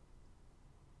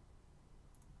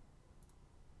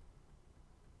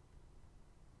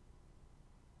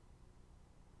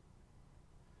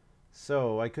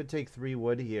 So I could take 3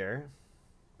 wood here.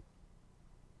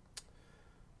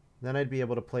 Then I'd be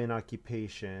able to play an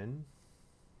occupation.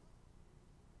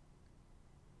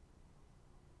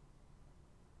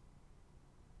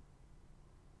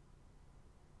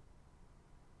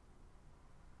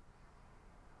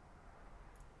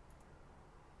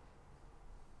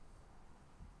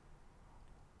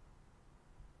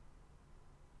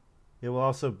 It will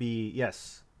also be,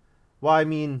 yes. Well, I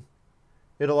mean,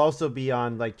 it'll also be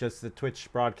on like just the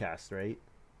Twitch broadcast, right?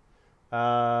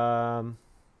 For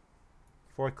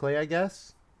clay, I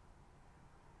guess.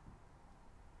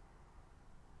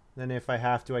 Then if I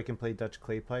have to, I can play Dutch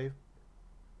clay pipe.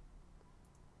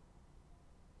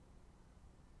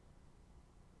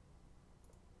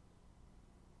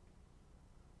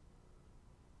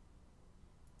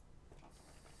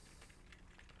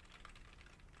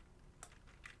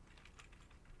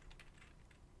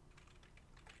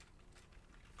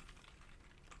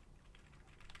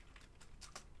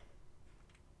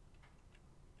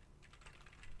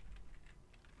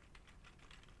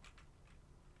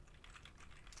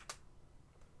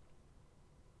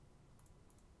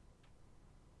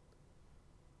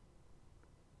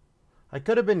 I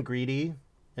could have been greedy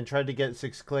and tried to get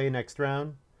 6 clay next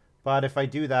round. But if I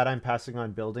do that, I'm passing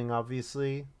on building,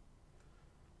 obviously.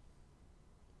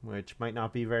 Which might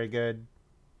not be very good.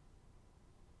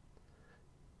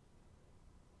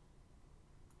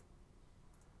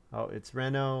 Oh, it's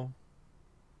Reno.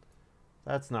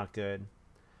 That's not good.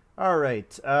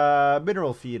 Alright,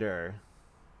 mineral feeder.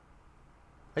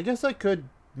 I guess I could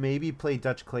maybe play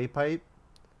Dutch clay pipe.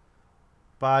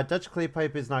 But Dutch clay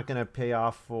pipe is not going to pay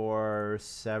off for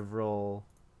several...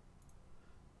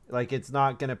 Like, it's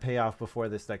not going to pay off before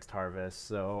this next harvest.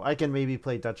 So I can maybe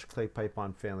play Dutch clay pipe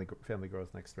on family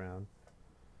growth next round.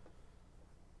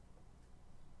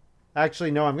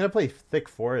 Actually, no, I'm going to play thick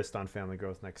forest on family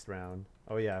growth next round.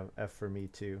 Oh yeah, F for me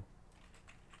too.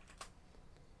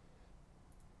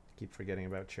 Keep forgetting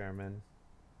about chairman.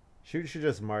 Should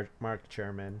just mark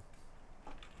chairman.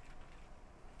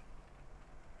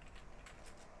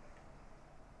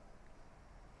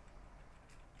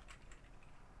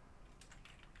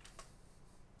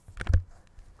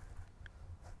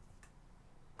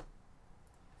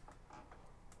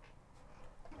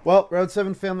 Well, round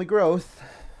 7 family growth.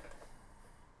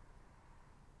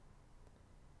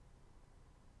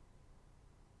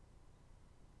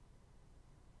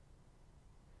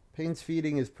 Payne's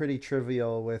feeding is pretty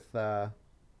trivial with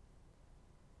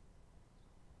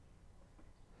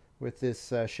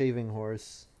this shaving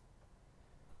horse.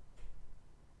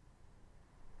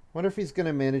 Wonder if he's going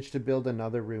to manage to build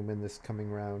another room in this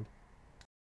coming round.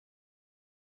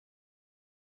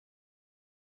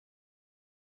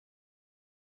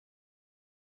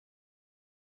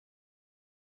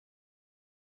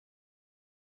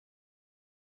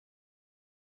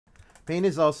 Payne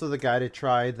is also the guy to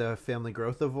try the family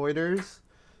growth avoiders.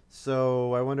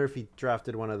 So I wonder if he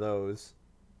drafted one of those.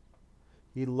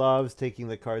 He loves taking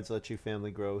the cards that let you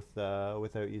family growth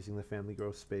without using the family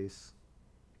growth space.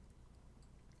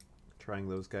 Trying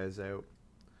those guys out.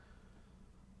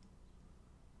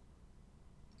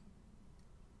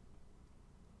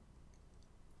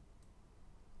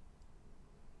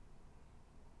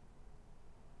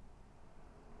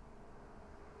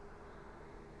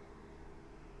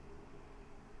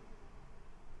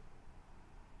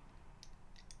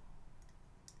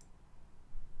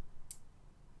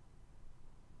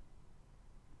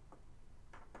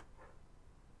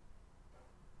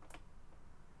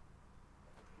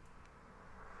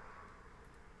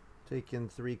 Taking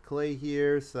 3 clay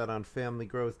here, so that on family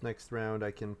growth next round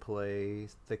I can play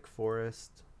thick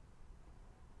forest.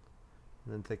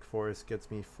 And then thick forest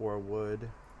gets me 4 wood.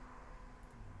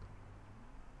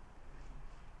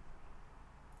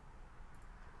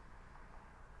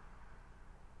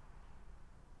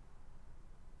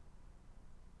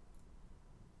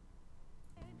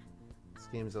 This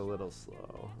game's a little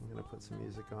slow. I'm gonna put some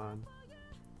music on.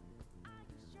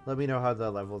 Let me know how the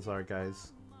levels are,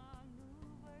 guys.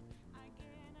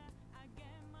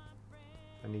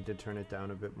 I need to turn it down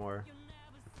a bit more.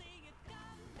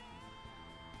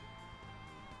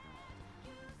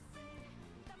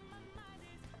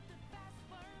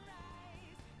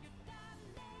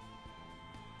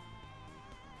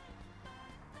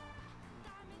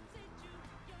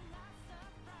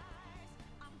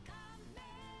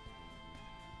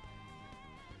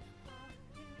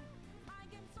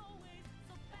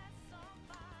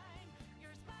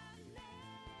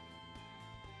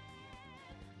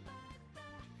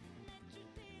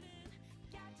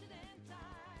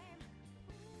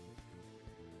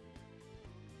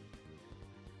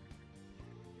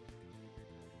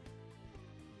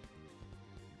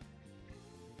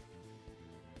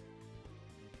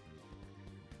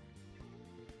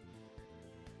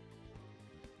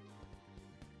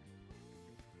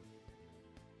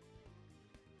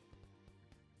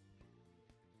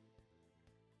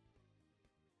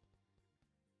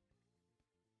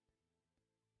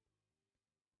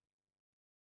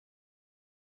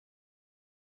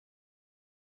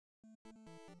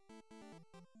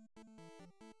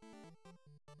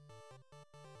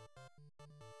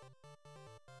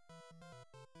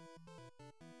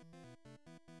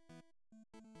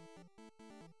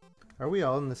 Are we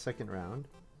all in the second round?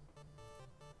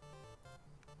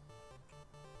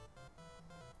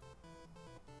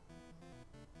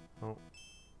 Oh.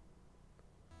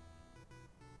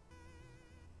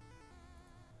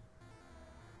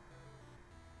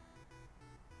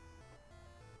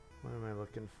 What am I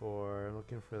looking for? I'm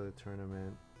looking for the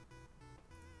tournament.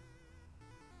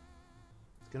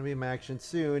 It's gonna be my action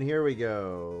soon. Here we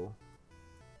go.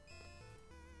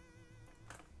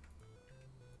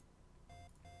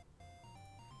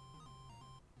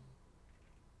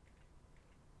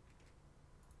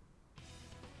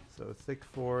 So thick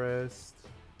forest.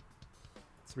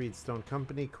 Let's read Stone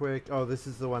Company quick. Oh, this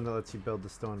is the one that lets you build the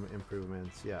stone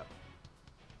improvements. Yeah.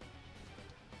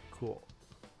 Cool.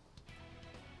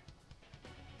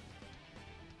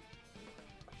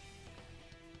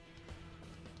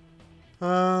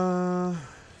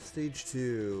 Stage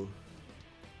 2.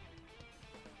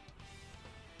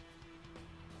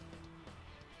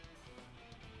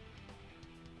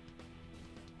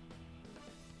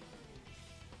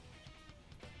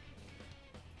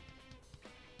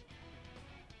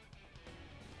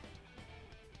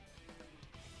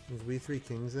 Is We Three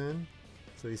Kings in?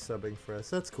 So he's subbing for us.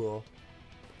 That's cool.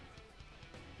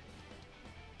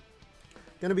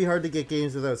 Gonna be hard to get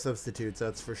games without substitutes,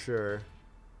 that's for sure.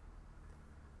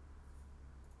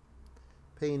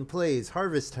 Payne plays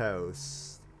Harvest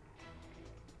House.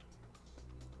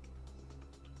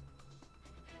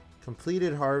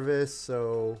 Completed harvest,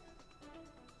 so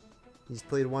he's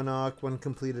played 1 Ock, 1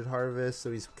 completed harvest,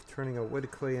 so he's turning a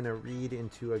wood, clay, and a reed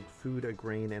into a food, a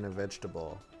grain, and a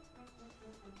vegetable.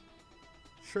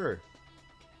 Sure.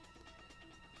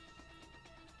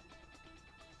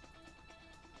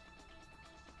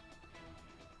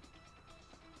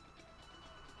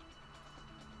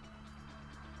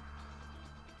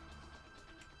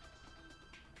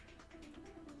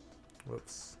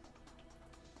 Whoops.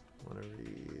 Want to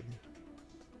read.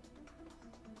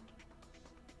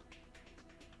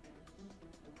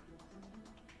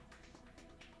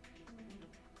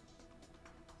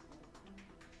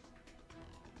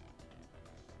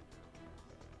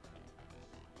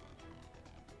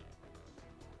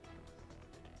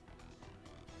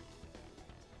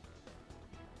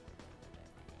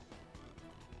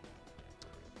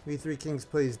 We Three Kings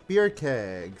plays Beer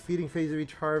Keg. Feeding phase of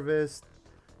each harvest.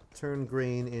 Turn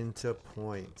grain into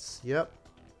points. Yep.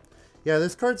 Yeah,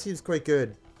 this card seems quite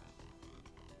good.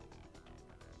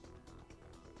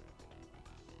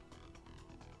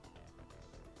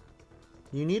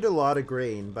 You need a lot of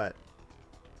grain, but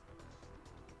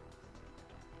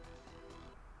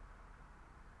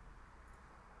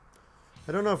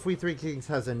I don't know if We Three Kings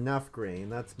has enough grain.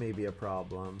 That's maybe a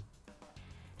problem.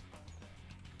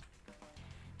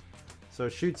 So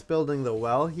Shoot's building the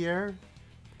well here.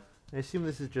 I assume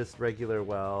this is just regular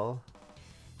well.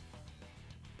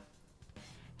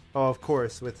 Oh, of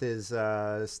course, with his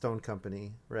stone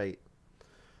company. Right.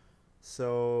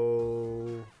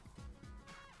 So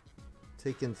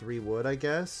taking 3 wood, I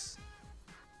guess.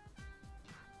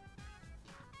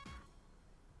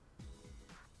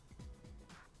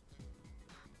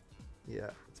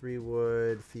 Yeah, 3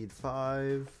 wood, feed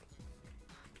 5.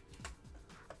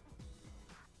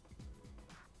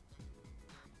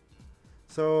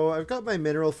 So I've got my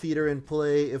mineral feeder in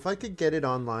play. If I could get it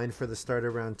online for the start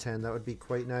around 10, that would be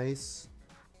quite nice.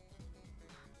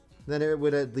 Then it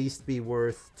would at least be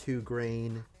worth 2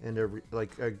 grain and a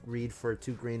reed for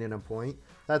 2 grain and a point.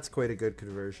 That's quite a good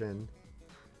conversion.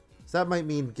 So that might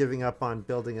mean giving up on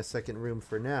building a second room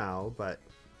for now, but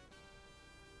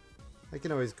I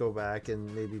can always go back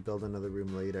and maybe build another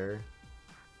room later.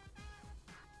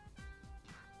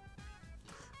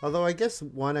 Although I guess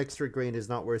 1 extra grain is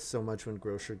not worth so much when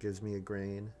Grocer gives me a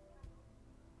grain.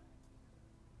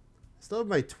 I still have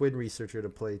my twin researcher to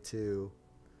play too.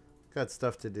 Got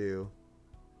stuff to do.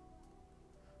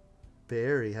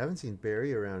 Barry. Haven't seen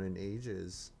Barry around in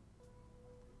ages.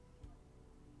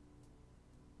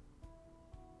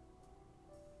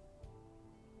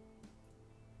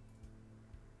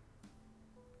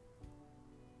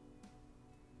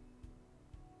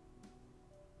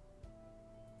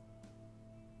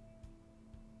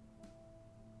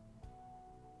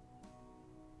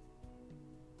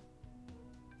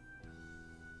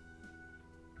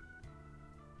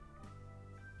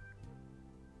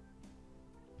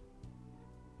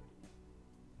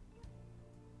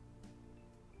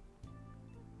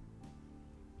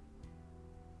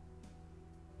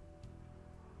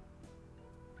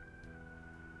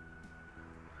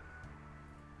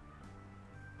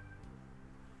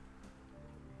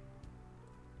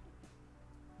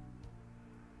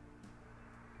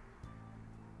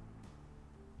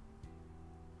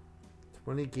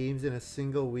 "20 games in a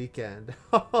single weekend."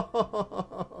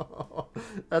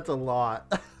 That's a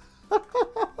lot.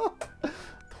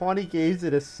 20 games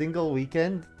in a single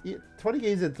weekend? 20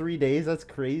 games in 3 days? That's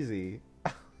crazy.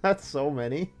 That's so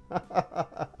many.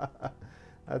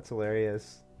 That's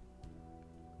hilarious.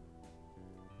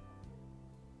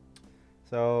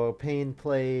 So Payne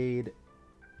played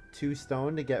 2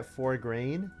 stone to get 4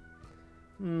 grain.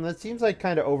 That seems like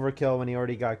kind of overkill when he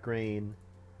already got grain.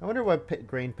 I wonder what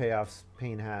grain payoffs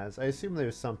Payne has. I assume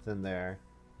there's something there.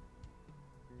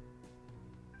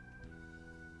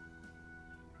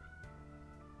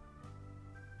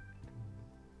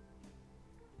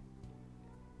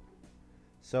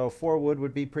 So 4 wood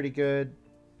would be pretty good.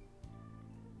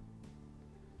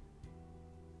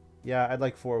 Yeah, I'd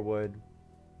like 4 wood.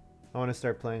 I want to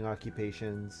start playing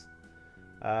occupations.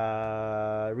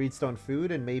 Reedstone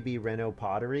food and maybe Reno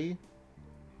pottery.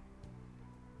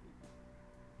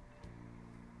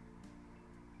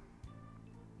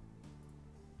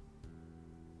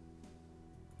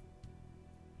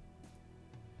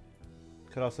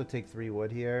 Could also take 3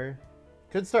 wood here.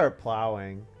 Could start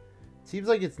plowing. Seems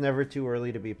like it's never too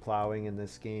early to be plowing in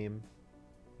this game.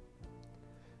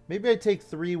 Maybe I take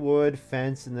 3 wood,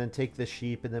 fence, and then take the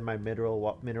sheep, and then my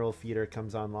mineral feeder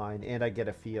comes online, and I get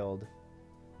a field.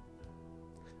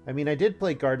 I mean, I did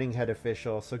play Gardening Head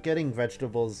Official, so getting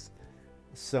vegetables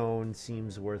sown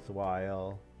seems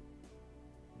worthwhile.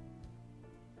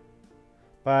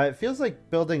 But it feels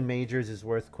like building majors is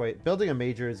worth quite... Building a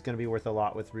major is going to be worth a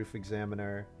lot with Roof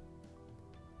Examiner.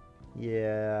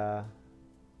 Yeah.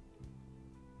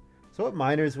 So what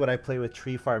miners would I play with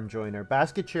Tree Farm Joiner?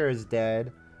 Basket Chair is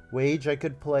dead. Wage, I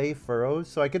could play Furrows.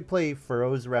 So I could play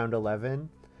Furrows round 11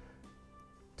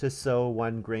 to sow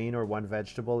 1 grain or 1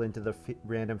 vegetable into the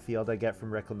random field I get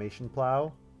from Reclamation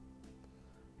Plow.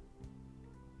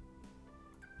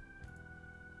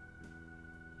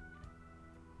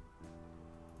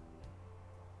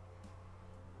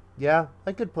 Yeah,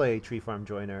 I could play Tree Farm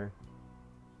Joiner.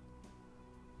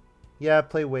 Yeah,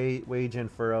 play Wage and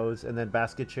Furrows, and then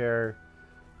Basket Chair.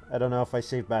 I don't know if I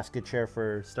save Basket Chair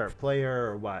for start player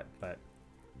or what, but...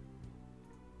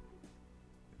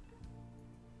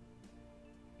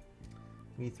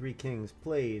 Me Three Kings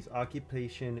plays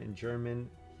Occupation and German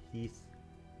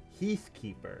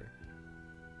Heathkeeper.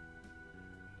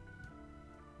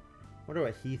 I wonder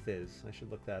what Heath is. I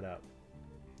should look that up.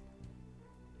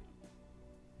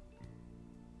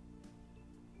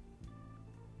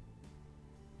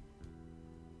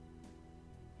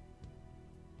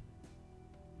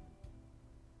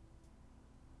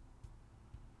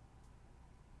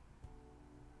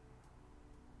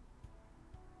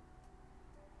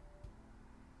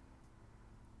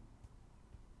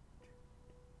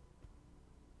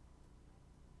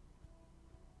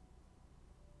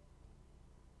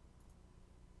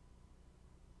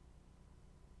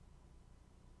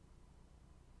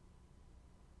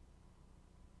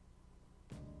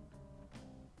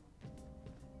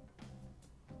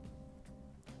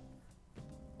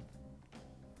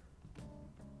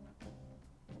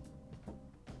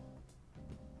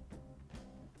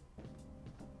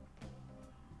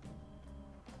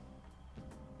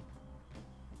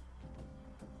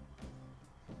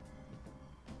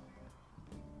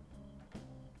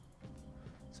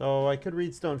 So I could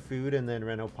Reedstone food and then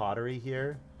Reno pottery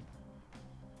here.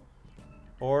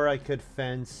 Or I could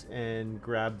fence and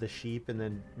grab the sheep and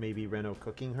then maybe Reno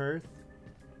cooking hearth.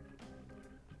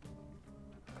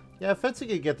 Yeah,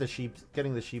 fencing and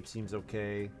getting the sheep seems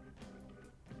okay.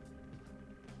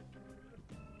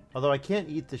 Although I can't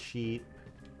eat the sheep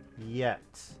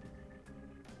yet.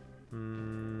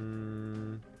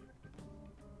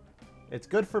 It's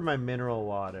good for my mineral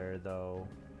water though.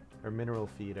 Or mineral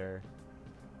feeder.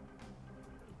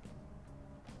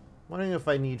 Wondering if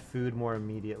I need food more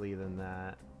immediately than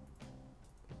that.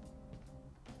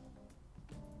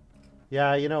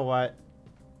 Yeah, you know what?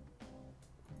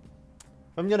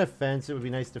 If I'm gonna fence, it would be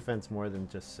nice to fence more than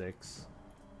just 6.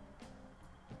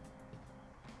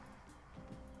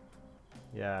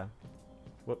 Yeah.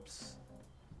 Whoops.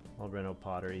 I'll Reno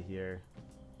pottery here.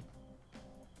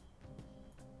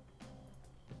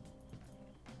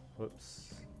 Whoops.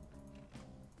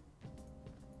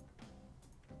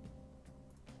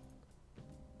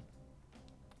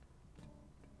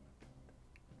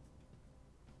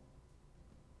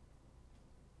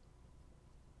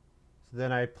 So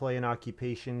then I play an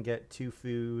occupation, get 2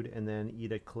 food, and then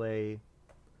eat a clay.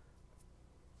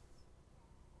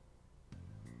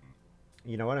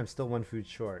 You know what? I'm still 1 food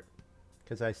short.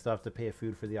 Because I still have to pay a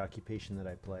food for the occupation that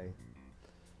I play.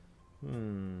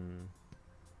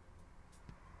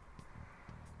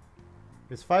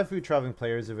 There's 5 food traveling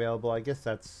players available. I guess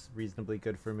that's reasonably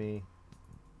good for me.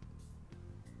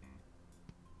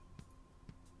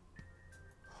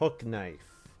 Hook knife.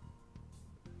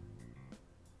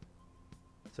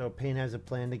 So Payne has a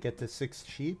plan to get to 6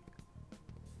 sheep.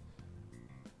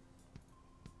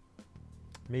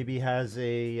 Maybe has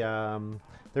a...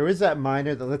 there is that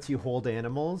miner that lets you hold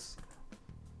animals.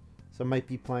 So might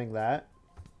be playing that.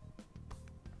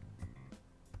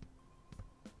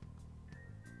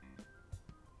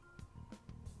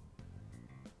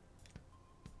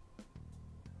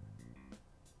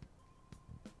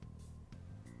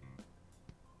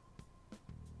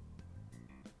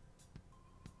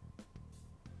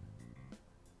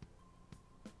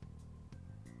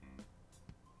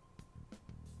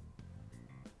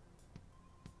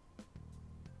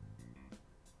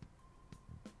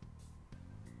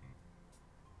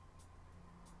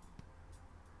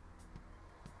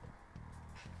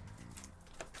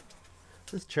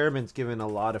 This chairman's giving a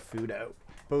lot of food out,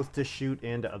 both to shoot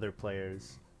and to other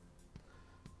players.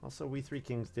 Also, we three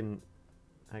kings didn't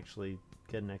actually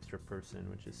get an extra person,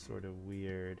 which is sort of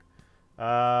weird.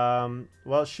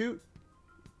 Well, shoot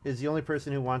is the only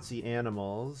person who wants the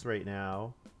animals right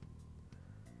now.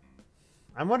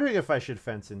 I'm wondering if I should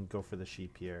fence and go for the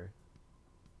sheep here.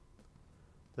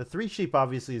 The 3 sheep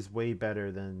obviously is way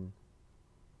better than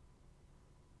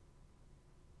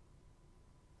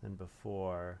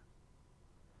before.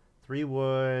 3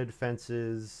 wood,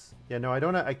 fences. Yeah, no, I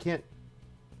don't have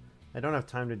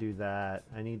time to do that.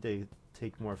 I need to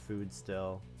take more food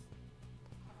still.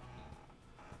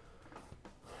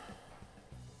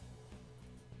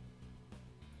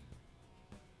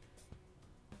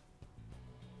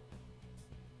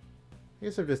 I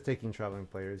guess I'm just taking traveling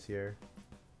players here.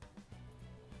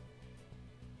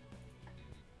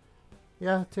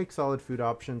 Yeah, take solid food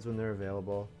options when they're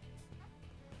available.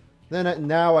 Then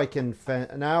now I can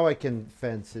fence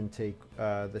and take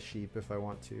the sheep if I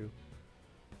want to.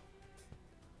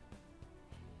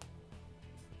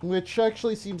 Which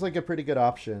actually seems like a pretty good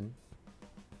option.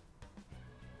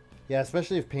 Yeah,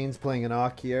 especially if Payne's playing an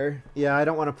Ock here. Yeah, I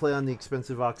don't want to play on the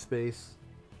expensive Ock space.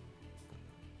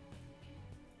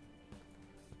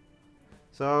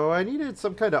 So I needed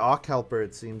some kind of Ock helper,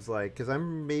 it seems like, because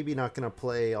I'm maybe not going to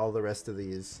play all the rest of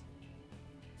these.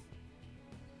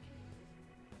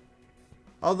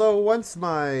 Although once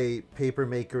my paper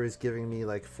maker is giving me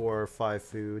like 4 or 5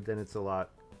 food, then it's a lot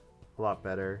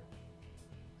better.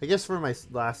 I guess for my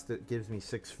last it gives me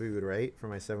 6 food, right? For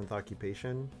my 7th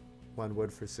occupation. 1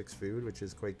 wood for 6 food, which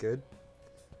is quite good.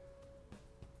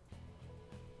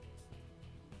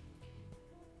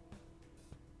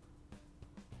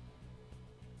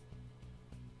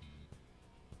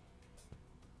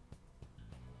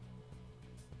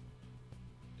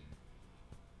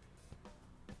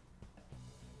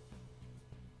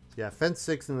 Yeah, fence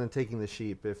 6 and then taking the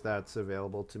sheep if that's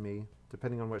available to me,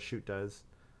 depending on what shoot does.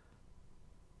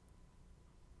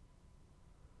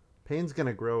 Payne's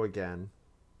gonna grow again.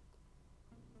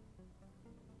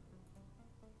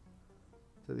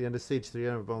 So at the end of stage 3,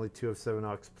 I have only 2 of 7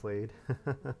 Ox played.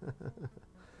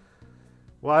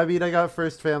 Well, I mean, I got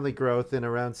first family growth in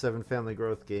around 7 family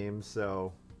growth games,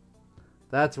 so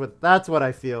that's what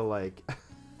I feel like.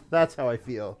 That's how I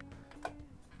feel.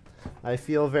 I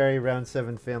feel very round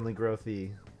 7 family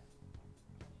growthy.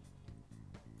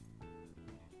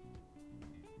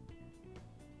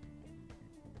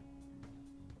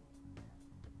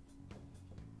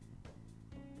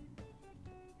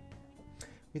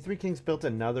 We 3 kings built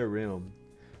another room.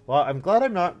 Well, I'm glad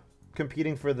I'm not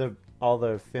competing for all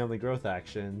the family growth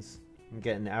actions. I'm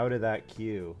getting out of that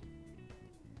queue.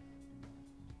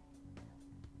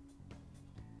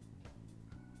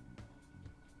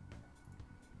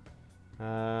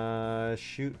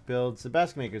 Shoot builds the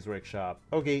basket maker's workshop.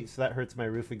 Okay, so that hurts my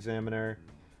roof examiner.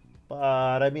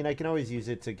 But, I mean, I can always use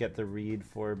it to get the reed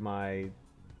for my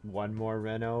 1 more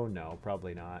reno. No,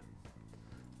 probably not.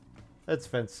 Let's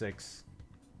fence 6.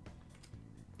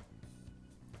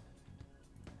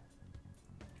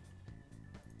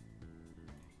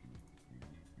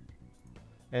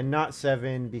 And not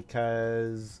 7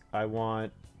 because I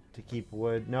want to keep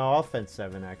wood. No, I'll fence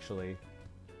 7 actually.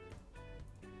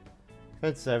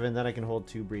 Fence 7, then I can hold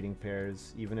 2 breeding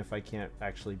pairs, even if I can't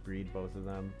actually breed both of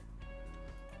them.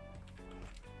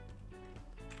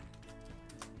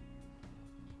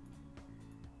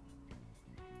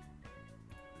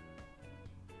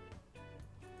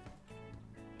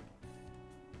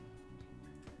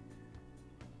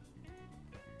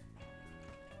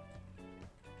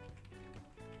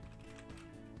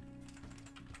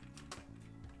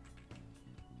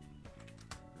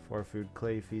 Four food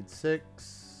clay feed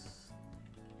 6.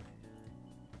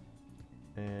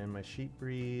 And my sheep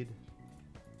breed.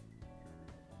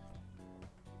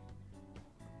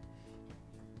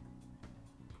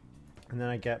 And then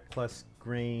I get plus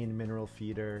grain mineral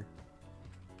feeder.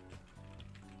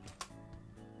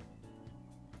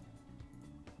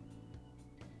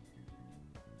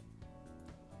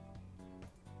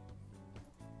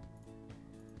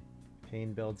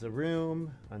 Payne builds a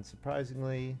room,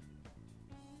 unsurprisingly.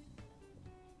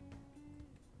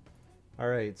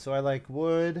 Alright, so I like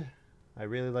wood. I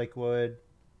really like wood.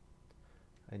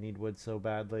 I need wood so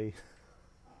badly.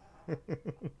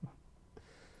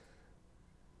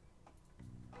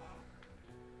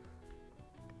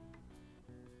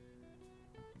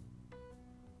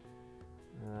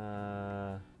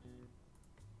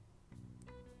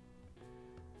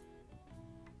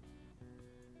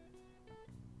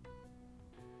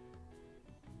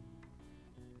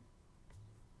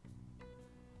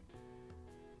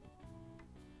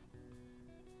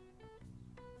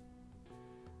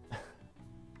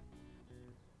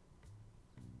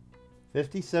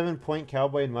 57-point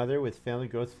cowboy and mother with family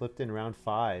growth flipped in round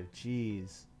 5.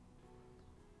 Jeez.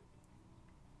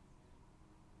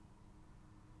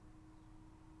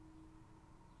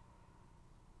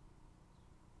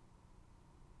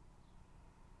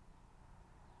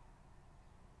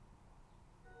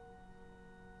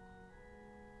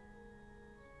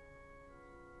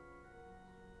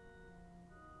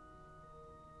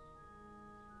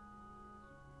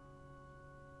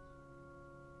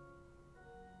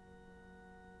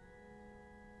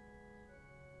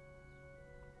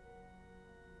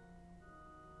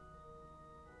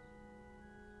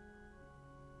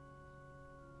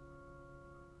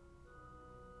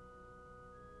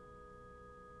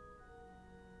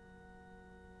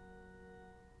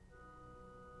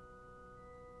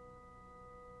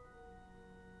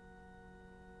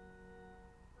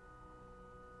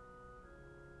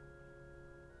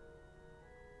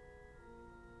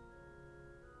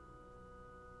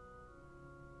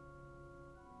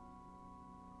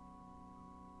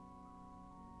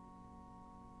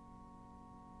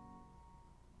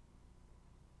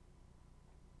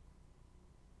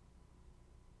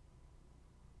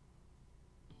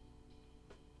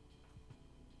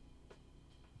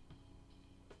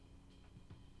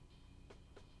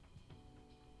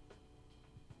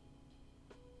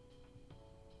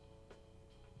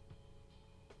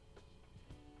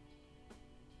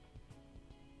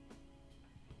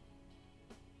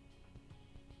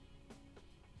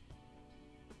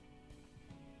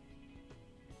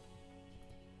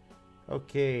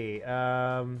 Okay,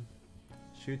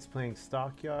 Shoot's playing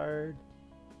Stockyard.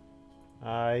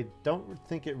 I don't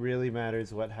think it really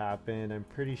matters what happened. I'm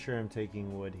pretty sure I'm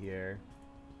taking wood here.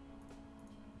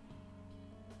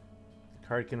 The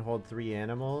card can hold 3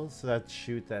 animals, so that's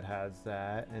Shoot that has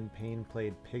that. And Payne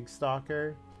played Pig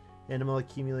Stalker. Animal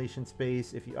accumulation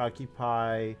space. If you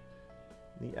occupy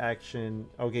the action...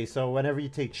 Okay, so whenever you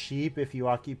take sheep, if you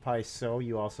occupy sow,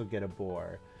 you also get a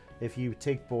boar. If you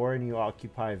take boar and you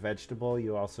occupy vegetable,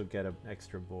 you also get an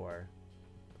extra boar.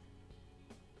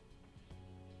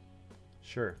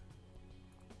 Sure.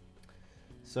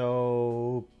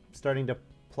 So starting to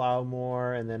plow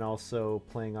more and then also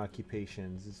playing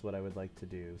occupations is what I would like to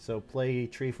do. So play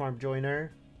tree farm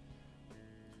joiner,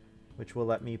 which will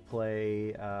let me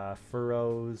play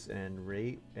furrows and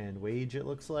rate and wage, it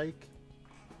looks like.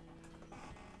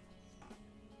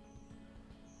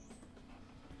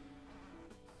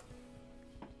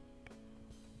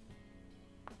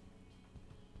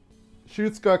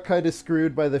 Shoots got kind of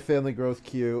screwed by the family growth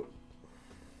queue.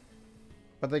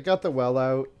 But they got the well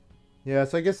out. Yeah,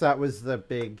 so I guess that was the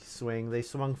big swing. They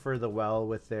swung for the well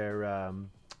with their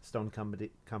stone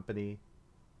company.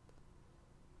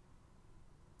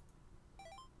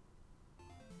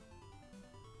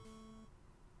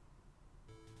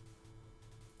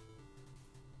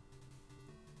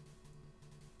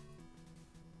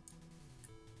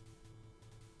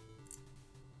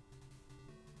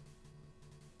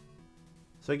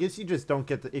 So I guess you just don't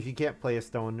get the... If you can't play a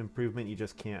stone improvement, you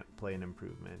just can't play an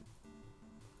improvement.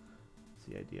 That's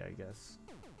the idea, I guess.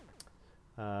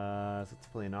 So let's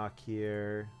play an Ock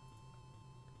here.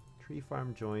 Tree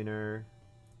farm joiner.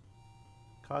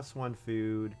 Costs 1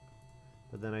 food.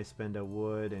 But then I spend a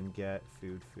wood and get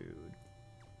food.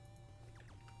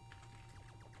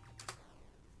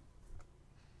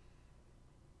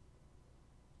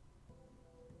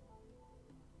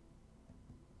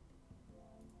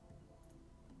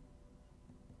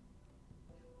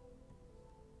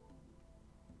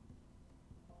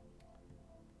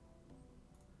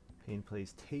 Payne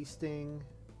plays tasting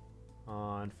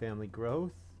on family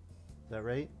growth. Is that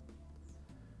right?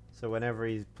 So whenever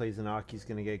he plays an Ock, he's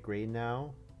going to get grain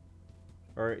now.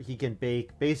 Or he can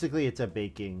bake. Basically, it's a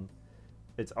baking.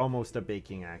 It's almost a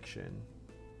baking action.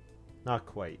 Not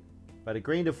quite. But a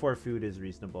grain to 4 food is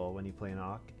reasonable when you play an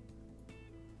Ock.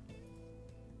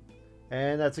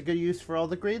 And that's a good use for all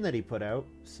the grain that he put out.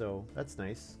 So that's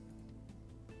nice.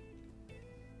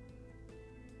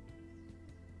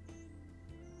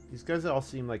 These guys all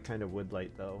seem like kind of wood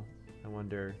light, though. I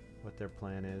wonder what their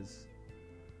plan is.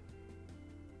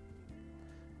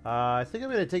 I think I'm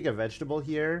going to take a vegetable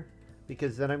here,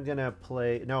 because then I'm going to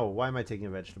play... No, why am I taking a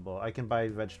vegetable? I can buy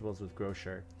vegetables with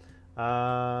grocer.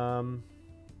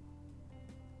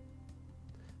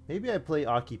 Maybe I play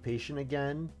occupation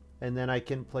again, and then I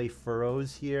can play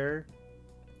furrows here.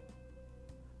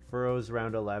 Furrows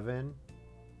round 11.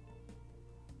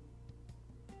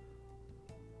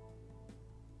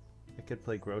 I could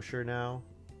play grocer now.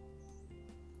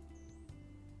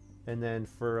 And then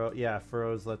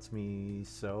furrows lets me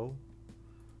sow.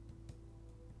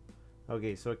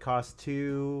 Okay, so it costs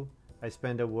 2. I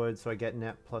spend a wood, so I get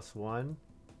net +1.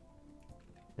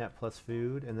 Net plus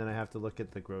food, and then I have to look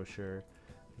at the grocer.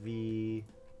 V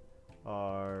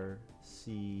R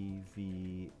C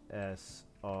V S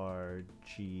R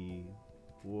G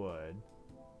wood.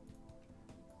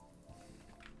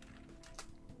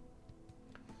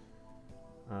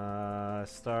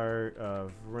 Start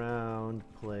of round,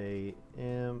 play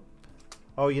imp.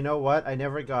 Oh, you know what? I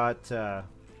never got I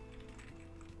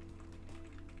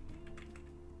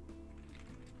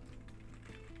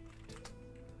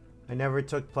never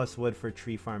took plus wood for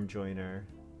tree farm joiner.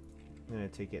 I'm gonna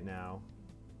take it now.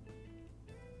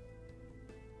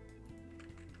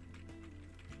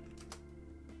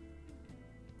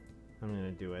 I'm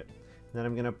gonna do it. Then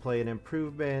I'm gonna play an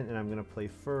improvement, and I'm gonna play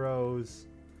furrows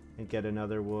and get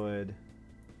another wood.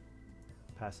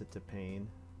 Pass it to Pain.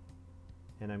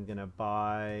 And I'm gonna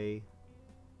buy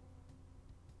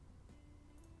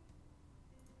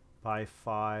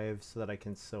 5 so that I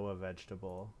can sow a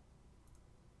vegetable.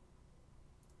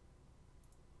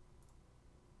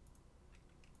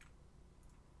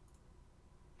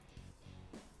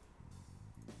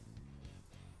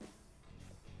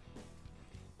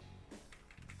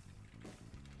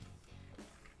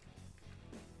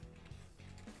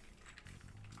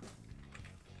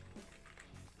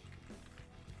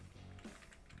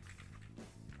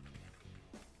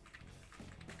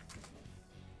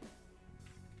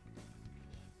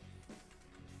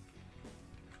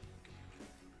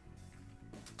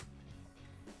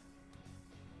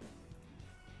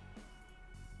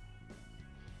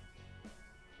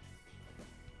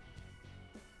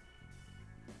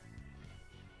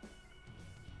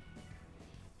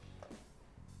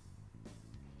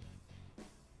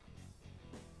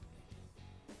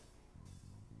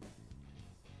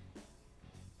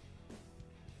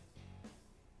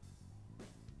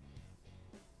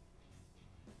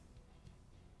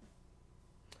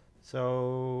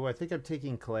 So I think I'm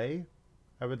taking clay.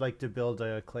 I would like to build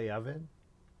a clay oven.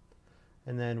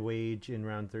 And then wage in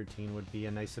round 13 would be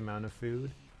a nice amount of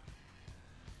food.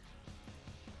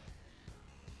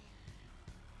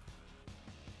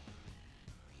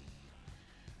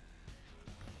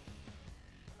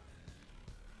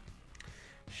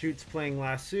 Shoots playing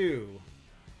Lasso.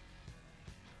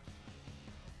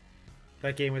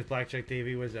 That game with Blackjack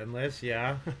Davy was endless,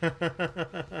 yeah.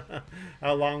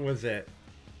 How long was it?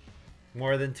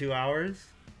 More than 2 hours?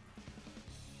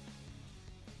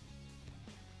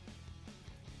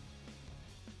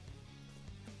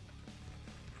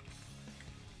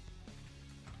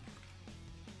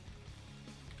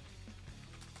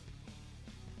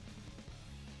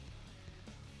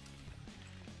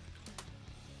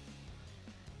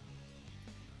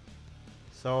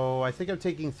 So I think I'm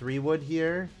taking 3 wood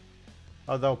here.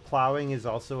 Although plowing is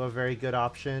also a very good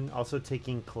option. Also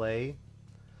taking clay.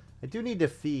 I do need to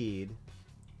feed.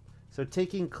 So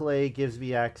taking clay gives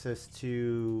me access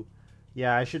to...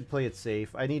 Yeah, I should play it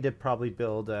safe. I need to probably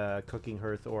build a cooking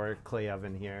hearth or a clay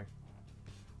oven here.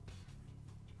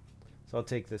 So I'll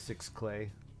take the 6 clay.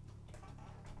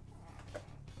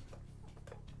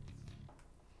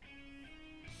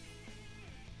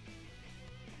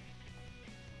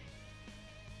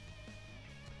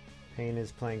 Payne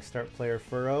is playing start player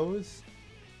furrows.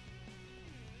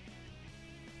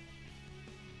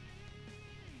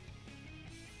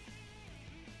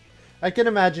 I can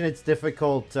imagine it's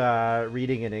difficult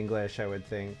reading in English, I would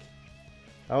think.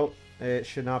 Oh, it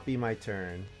should not be my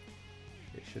turn.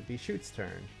 It should be Shoot's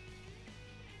turn.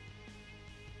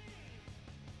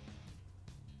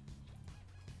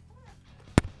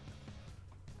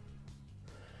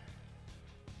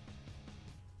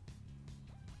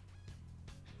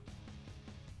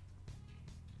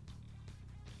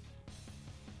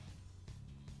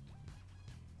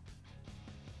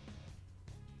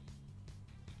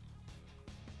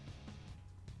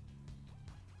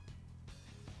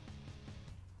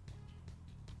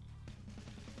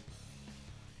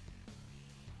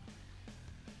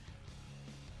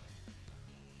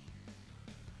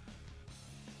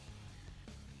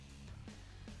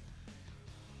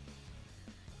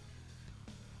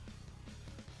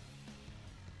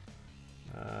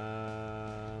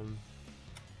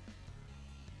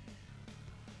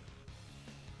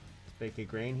 Bake a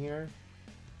grain here.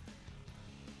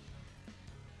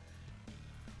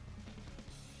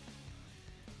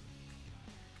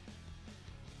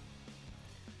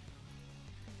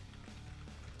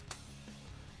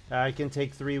 I can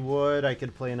take 3 wood. I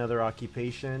could play another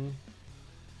occupation.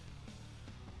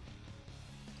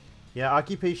 Yeah,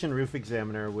 occupation roof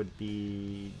examiner would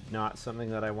be not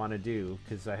something that I want to do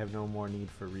because I have no more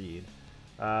need for read.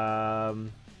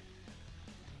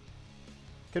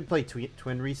 Could play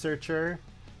Twin Researcher,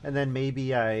 and then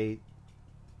maybe I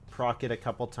proc it a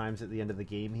couple times at the end of the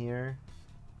game here.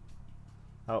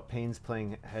 Oh, Payne's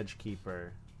playing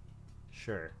Hedgekeeper.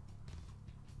 Sure.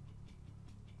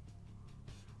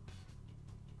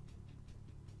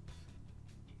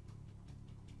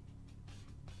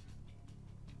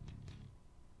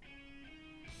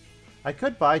 I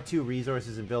could buy 2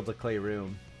 resources and build a clay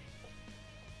room.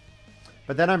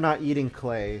 But then I'm not eating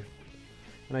clay.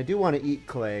 And I do want to eat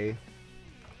clay.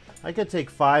 I could take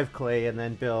 5 clay and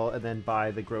then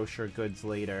buy the grocer goods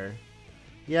later.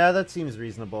 Yeah, that seems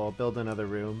reasonable. Build another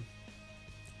room.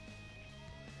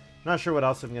 Not sure what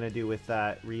else I'm going to do with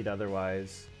that reed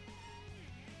otherwise.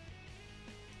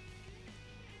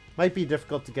 Might be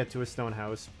difficult to get to a stone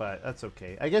house, but that's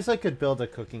okay. I guess I could build a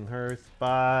cooking hearth,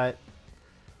 but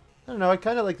I don't know. I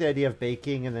kind of like the idea of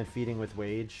baking and then feeding with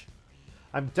wage.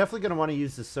 I'm definitely going to want to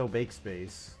use the sow bake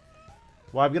space.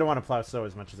 Well, I'm going to want to plow sow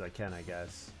as much as I can, I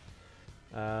guess.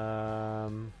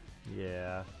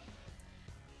 Yeah.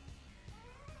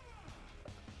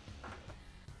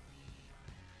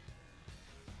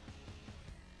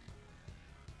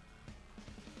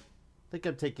 I think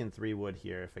I'm taking 3 wood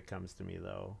here if it comes to me,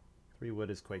 though. 3 wood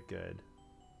is quite good.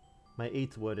 My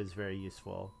 8th wood is very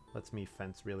useful. Lets me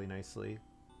fence really nicely.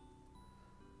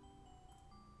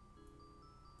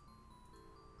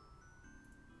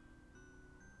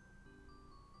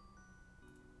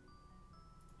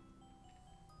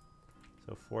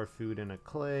 So 4 food and a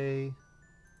clay.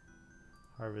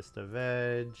 Harvest a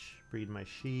veg. Breed my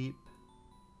sheep.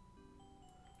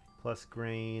 Plus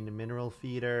grain. Mineral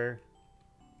feeder.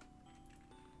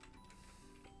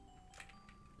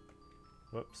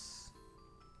 Whoops.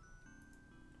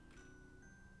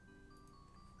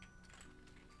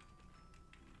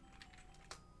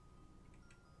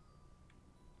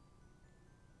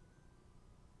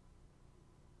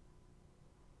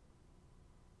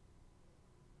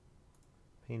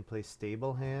 Payne plays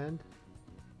stable hand.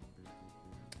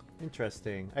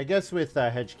 Interesting. I guess with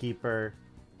Hedgekeeper,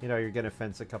 you know, you're going to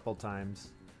fence a couple times.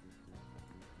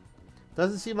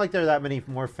 Doesn't seem like there are that many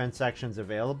more fence actions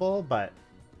available, but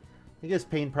I guess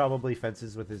Payne probably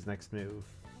fences with his next move.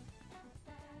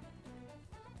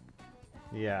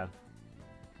 Yeah.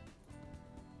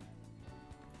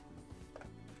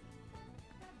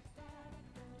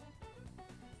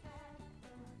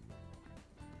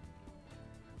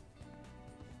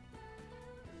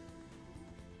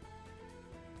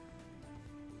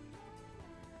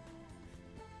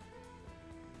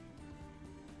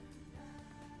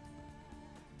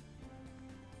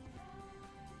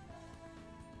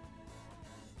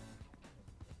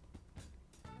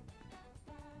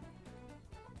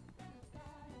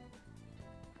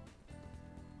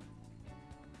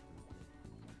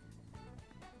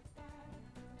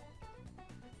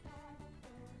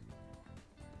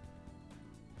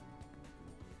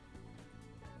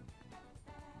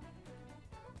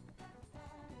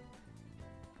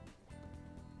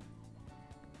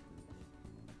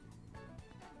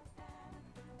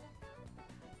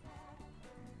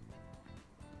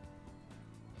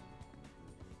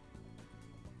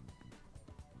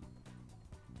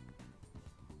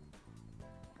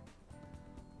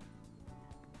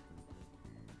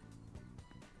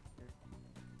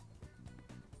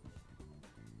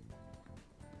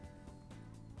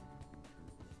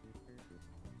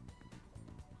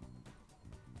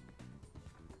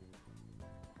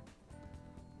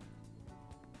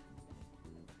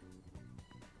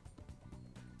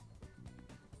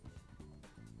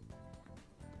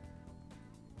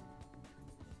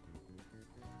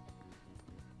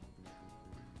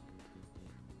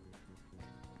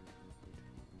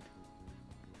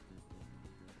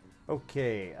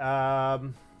 Okay,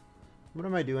 what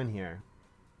am I doing here?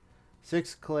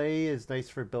 6 clay is nice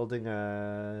for building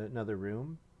another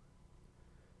room.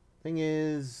 Thing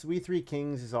is, We Three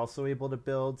Kings is also able to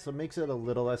build, so it makes it a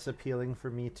little less appealing for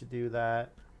me to do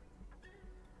that.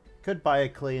 Could buy a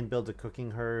clay and build a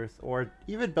cooking hearth, or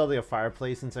even building a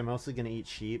fireplace since I'm mostly going to eat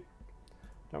sheep.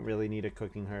 Don't really need a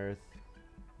cooking hearth.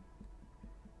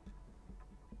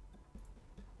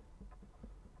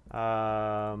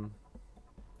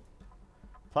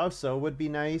 Plow sow would be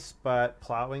nice, but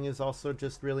plowing is also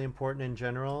just really important in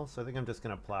general, so I think I'm just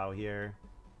going to plow here.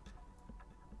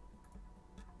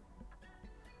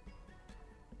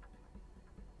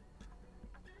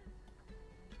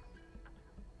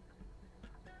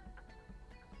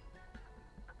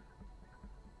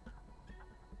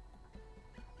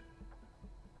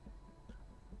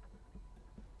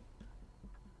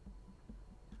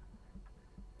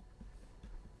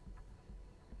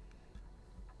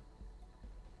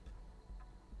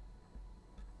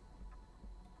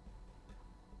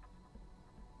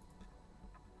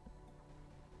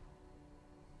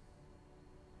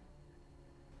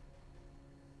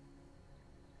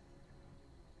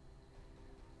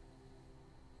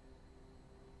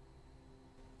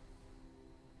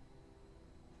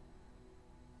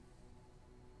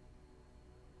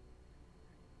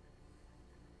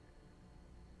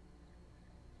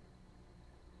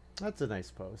 That's a nice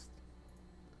post.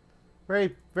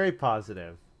 Very, very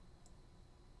positive.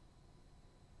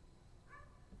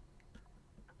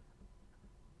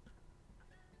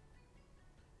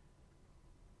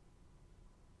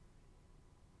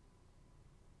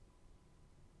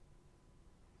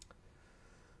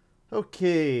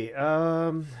 Okay,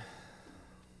 I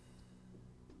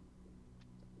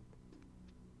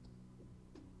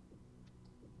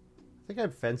think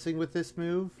I'm fencing with this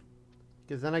move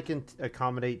because then I can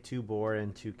accommodate two boar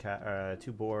and two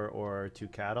boar or two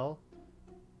cattle.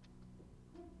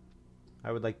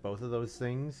 I would like both of those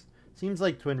things. Seems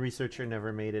like Twin Researcher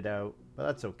never made it out, but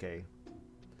that's okay.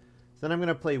 So then I'm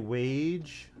gonna play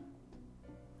Wage,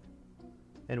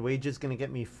 and Wage is gonna get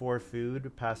me 4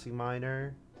 food, passing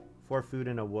miner, 4 food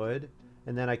and a wood,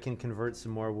 and then I can convert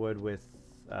some more wood with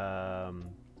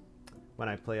when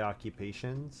I play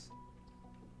occupations.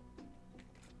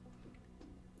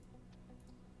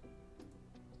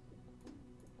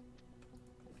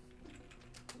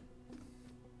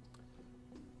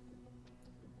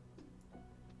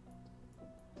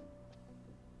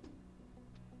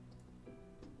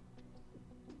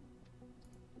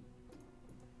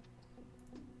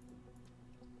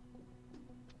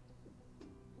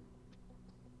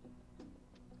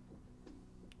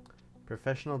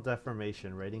 Professional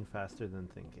deformation, writing faster than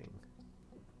thinking.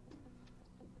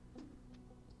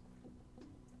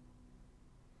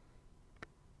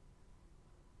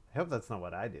 I hope that's not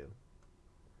what I do.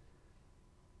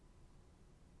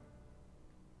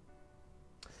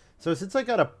 So since I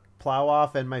got a plow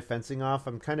off and my fencing off,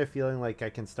 I'm kind of feeling like I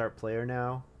can start player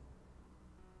now.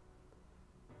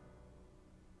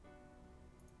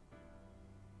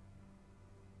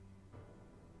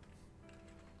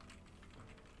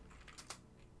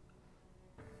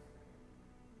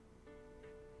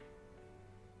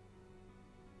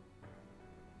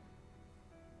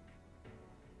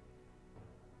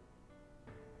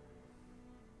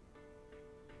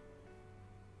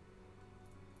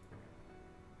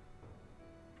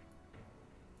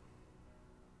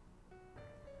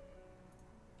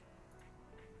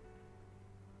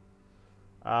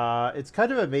 It's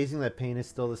kind of amazing that Pain is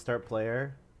still the start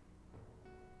player.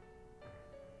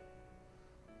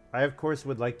 I, of course,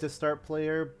 would like to start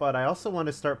player, but I also want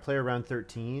to start player around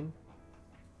 13.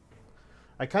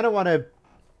 I kind of want to...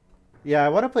 Yeah, I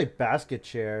want to play basket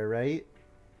chair, right?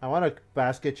 I want a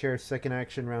basket chair second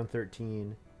action round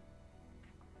 13.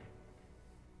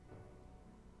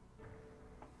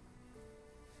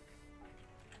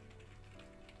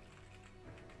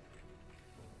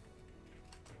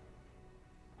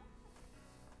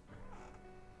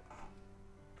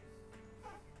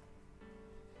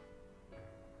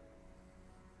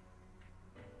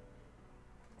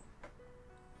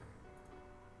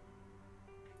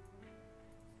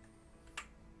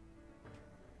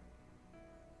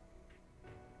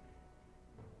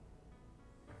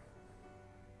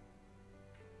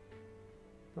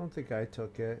 Don't think I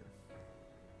took it.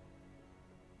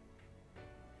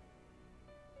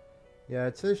 Yeah,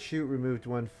 it says shoot removed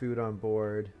 1 food on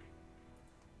board.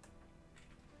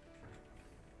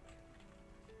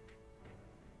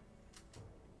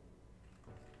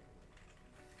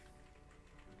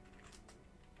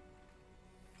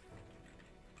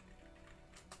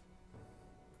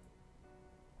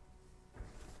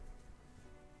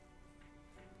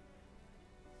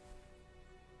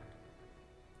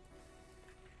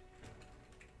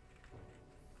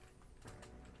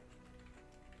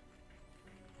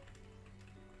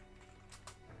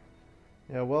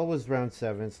 Yeah, well was round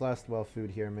 7. It's last well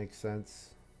food here makes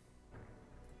sense.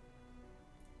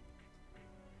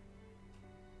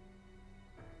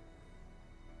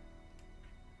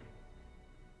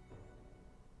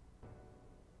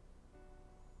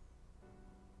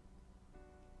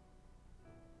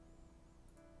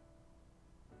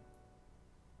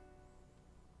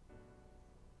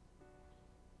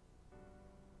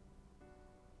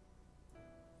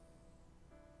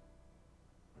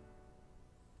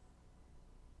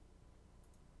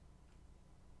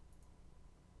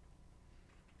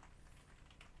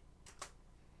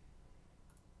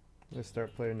 Let's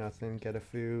start player nothing, get a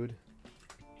food.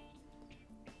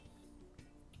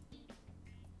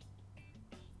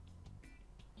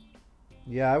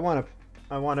 Yeah, I want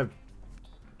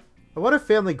a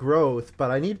family growth,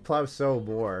 but I need plow so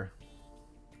more.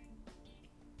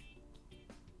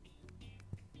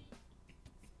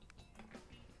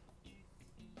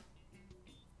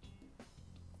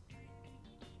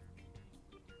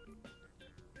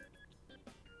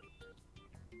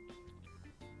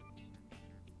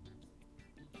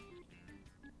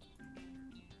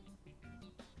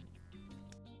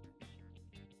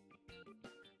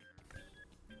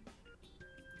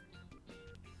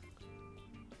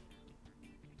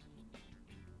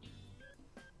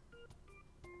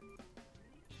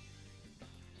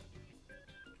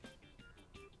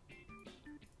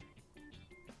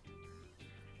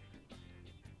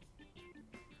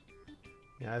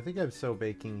 Yeah, I think I'm sow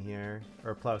baking here.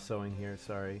 Or plow sowing here,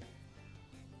 sorry.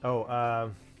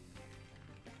 Oh,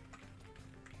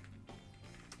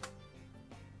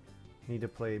 need to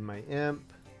play my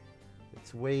imp.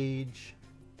 It's wage.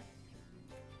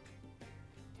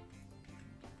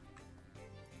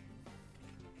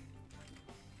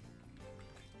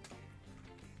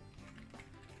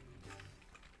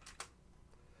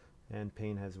 And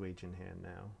Pain has wage in hand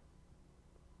now.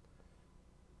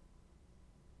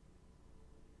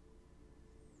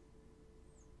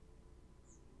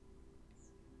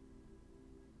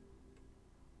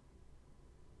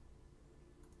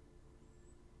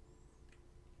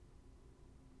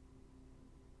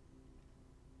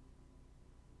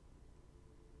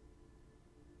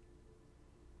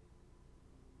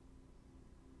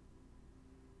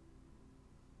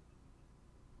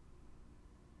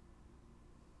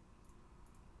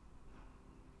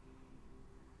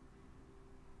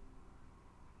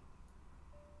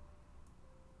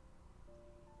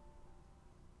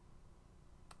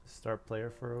 Start player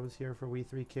furrows here for We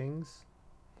Three Kings.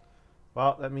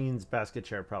 Well, that means Basket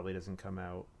Chair probably doesn't come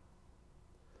out.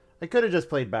 I could have just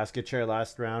played Basket Chair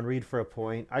last round, read for a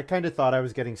point. I kind of thought I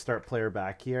was getting start player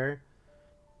back here.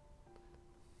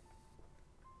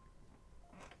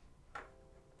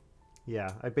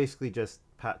 Yeah, I basically just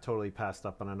totally passed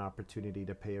up on an opportunity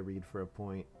to pay a read for a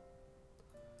point.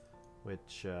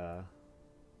 Which, kind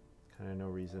of no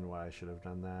reason why I should have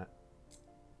done that.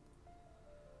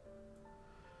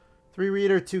 3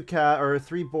 reed or 2 cat, or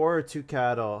 3 boar or 2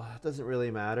 cattle. It doesn't really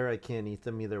matter. I can't eat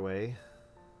them either way.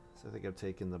 So I think I'm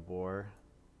taking the boar.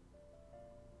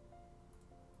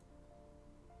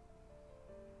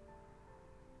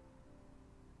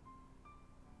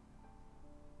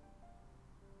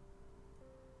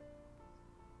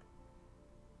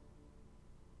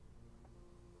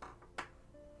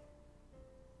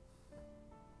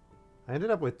 I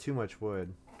ended up with too much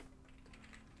wood.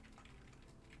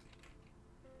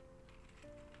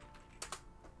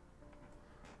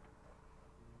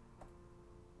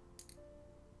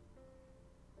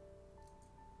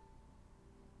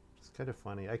 Kind of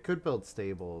funny. I could build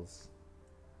stables.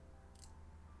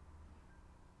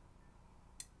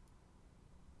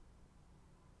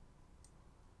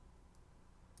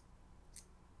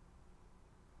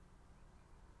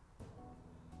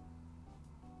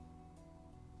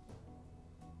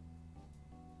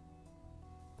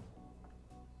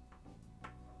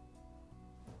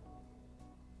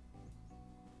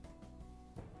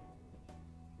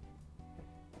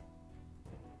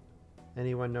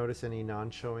 Anyone notice any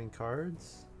non-showing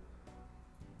cards?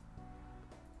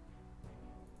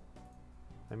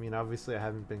 I mean, obviously I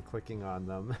haven't been clicking on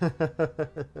them.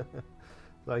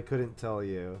 So I couldn't tell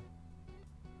you.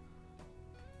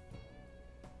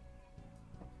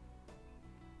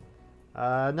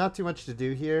 Not too much to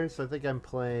do here, so I think I'm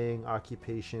playing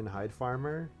Occupation Hide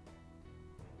Farmer.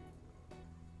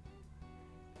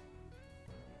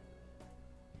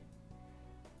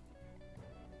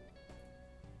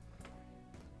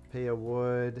 Pay a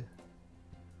wood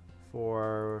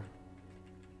for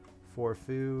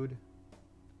food.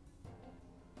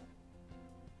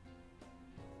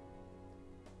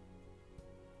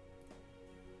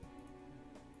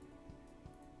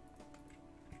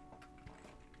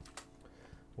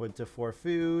 Wood to 4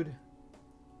 food.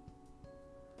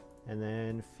 And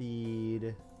then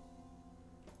feed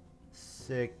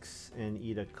 6 and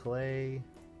eat a clay.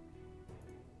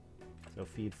 So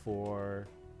feed 4.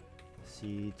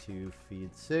 C to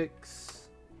feed 6.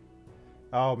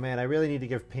 Oh man, I really need to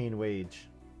give Pain wage.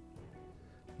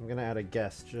 I'm gonna add a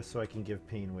guest just so I can give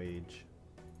Pain wage.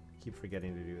 Keep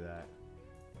forgetting to do that.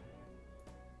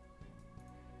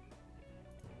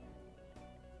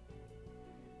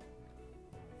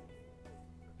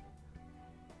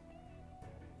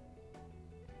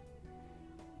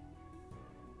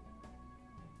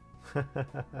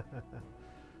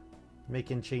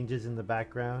 Making changes in the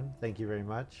background. Thank you very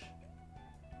much.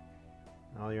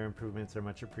 All your improvements are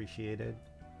much appreciated.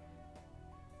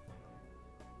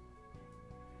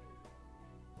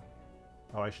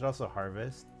 Oh, I should also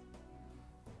harvest.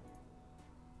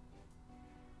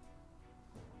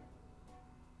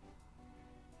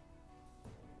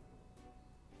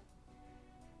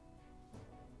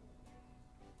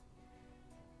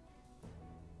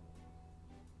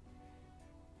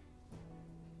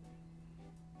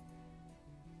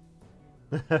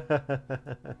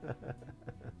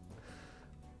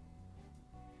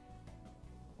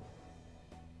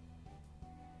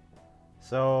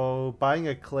 So buying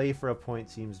a clay for a point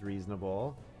seems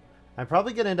reasonable. I'm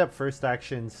probably going to end up first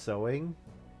action sowing.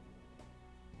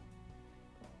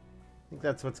 I think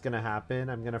that's what's going to happen.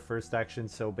 I'm going to first action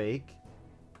sow bake.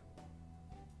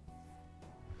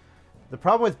 The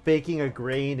problem with baking a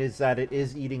grain is that it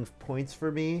is eating points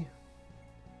for me.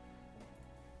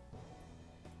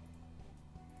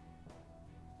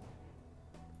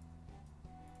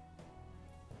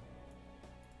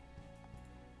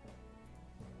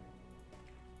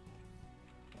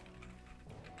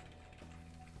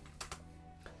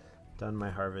 Done my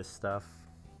harvest stuff.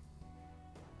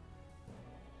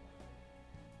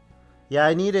 Yeah,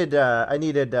 I needed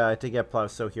to get plow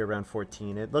sow here around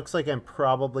 14. It looks like I'm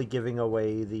probably giving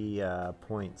away the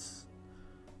points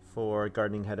for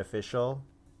gardening head official.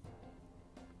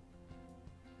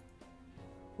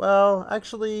 Well,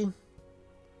 actually,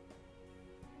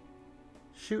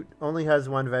 shoot only has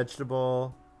 1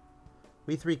 vegetable.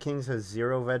 We Three Kings has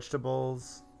 0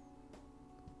 vegetables.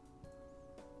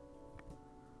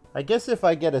 I guess if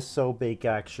I get a sow bake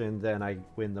action, then I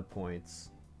win the points.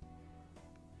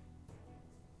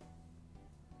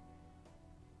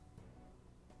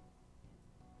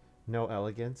 No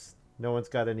elegance. No one's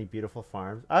got any beautiful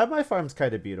farms. My farm's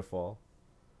kind of beautiful.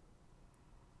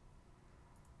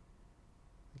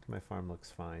 I think my farm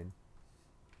looks fine.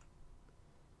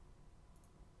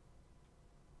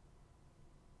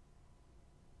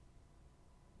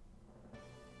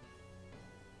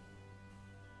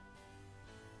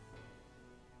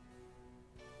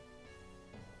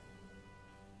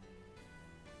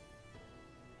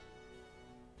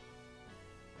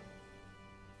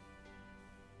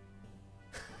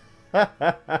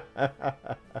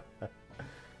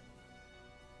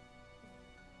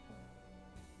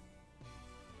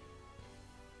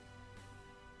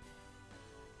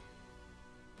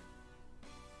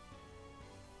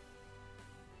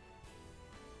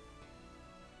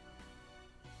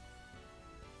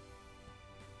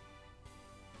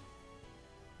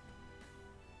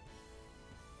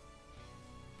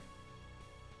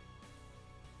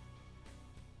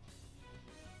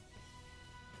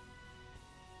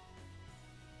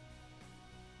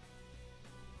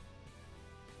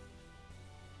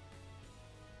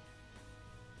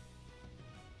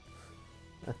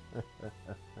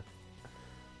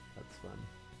 That's fun.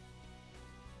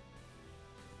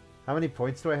 How many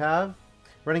points do I have?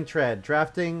 Running Tread.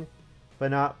 Drafting, but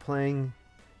not playing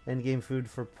endgame food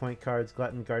for point cards.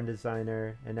 Glutton, Garden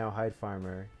Designer, and now Hide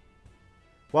Farmer.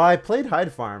 Well, I played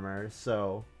Hide Farmer,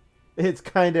 so it's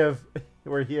kind of...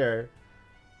 we're here.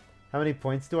 How many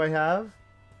points do I have?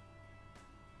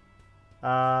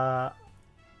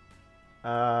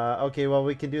 Okay, well,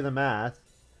 we can do the math.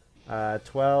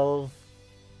 12...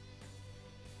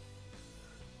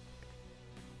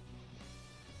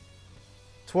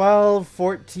 12,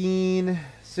 14,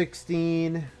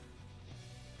 16,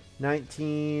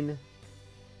 19,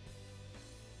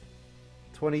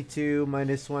 22,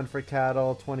 minus 1 for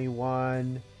cattle,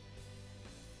 21,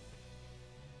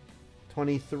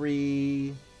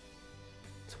 23,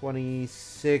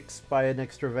 26, buy an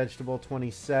extra vegetable,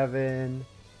 27,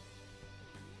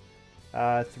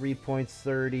 3 points,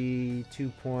 30, 2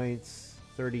 points,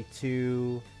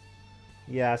 32.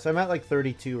 Yeah, so I'm at like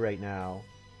 32 right now.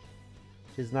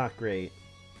 Which is not great.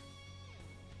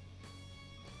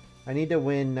 I need to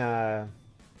win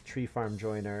Tree Farm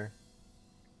Joiner.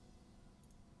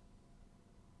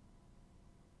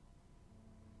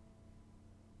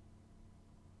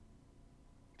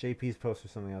 JP's post or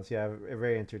something else. Yeah,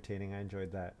 very entertaining. I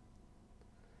enjoyed that.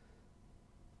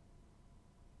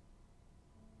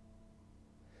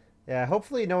 Yeah,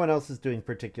 hopefully no one else is doing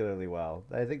particularly well.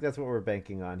 I think that's what we're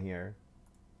banking on here.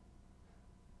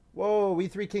 Whoa, We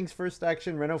Three Kings first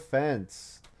action, Reno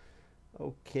Fence.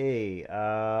 Okay,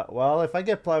 well, if I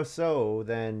get Plow Sow,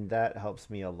 then that helps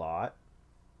me a lot.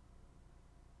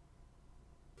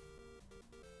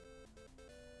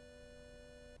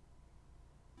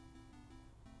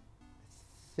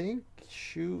 I think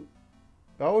Shoot...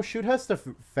 Oh, Shoot has to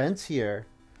fence here.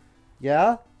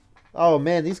 Yeah? Oh,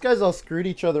 man, these guys all screwed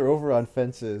each other over on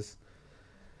fences.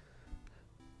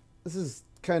 This is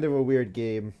kind of a weird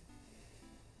game.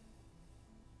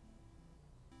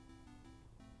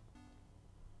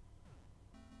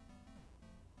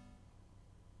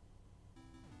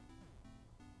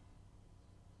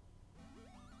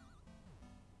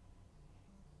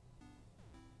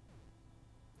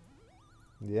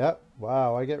 Yep.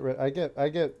 Wow. I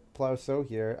get Plow Sow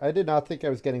here. I did not think I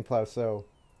was getting Plow Sow.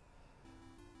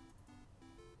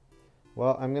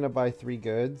 Well, I'm gonna buy 3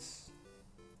 goods.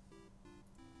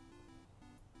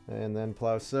 And then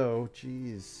Plow Sow.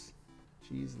 Jeez.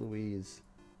 Jeez Louise.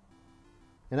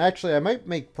 And actually, I might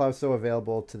make Plow Sow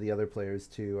available to the other players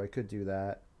too. I could do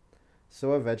that.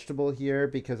 Sow a vegetable here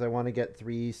because I want to get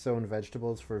 3 sown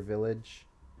vegetables for village.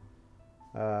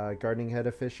 Gardening head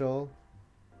official.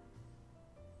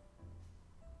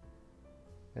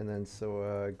 And then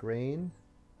so grain.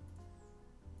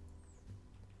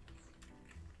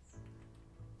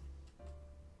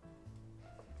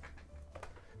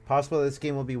 Possible this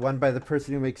game will be won by the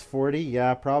person who makes 40?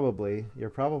 Yeah, probably.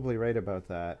 You're probably right about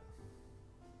that.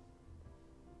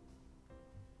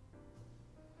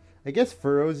 I guess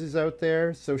Furrows is out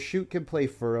there, so Shoot can play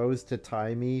Furrows to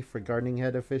tie me for Gardening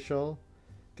Head Official.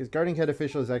 Because Gardening Head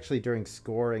Official is actually during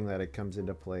scoring that it comes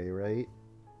into play, right?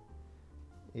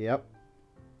 Yep.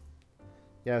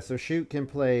 Yeah, so Shoot can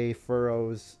play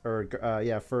Furrows, or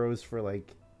yeah, Furrows for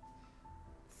like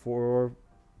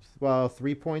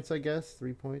 3 points, I guess.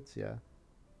 3 points, yeah.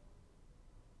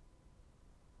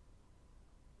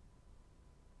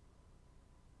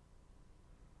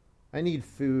 I need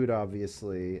food,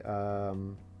 obviously.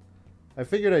 I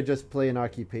figured I'd just play an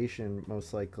occupation,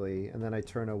 most likely, and then I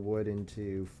turn a wood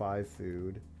into 5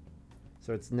 food.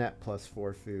 So it's net plus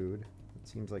 4 food. It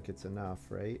seems like it's enough,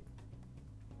 right?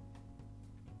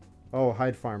 Oh,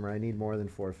 hide farmer. I need more than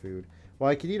 4 food. Well,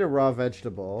 I could eat a raw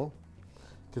vegetable,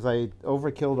 because I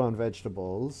overkilled on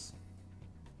vegetables.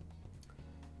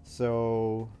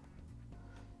 So...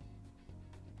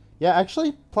 yeah,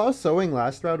 actually, plow sowing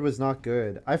last round was not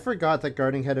good. I forgot that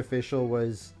Gardening Head Official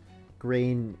was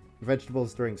grain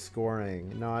vegetables during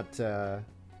scoring, not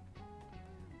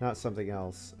something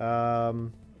else. Yeah,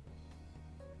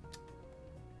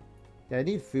 I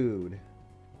need food.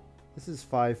 This is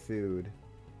 5 food.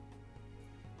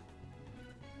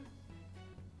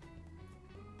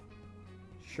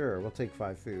 Sure, we'll take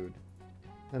 5 food.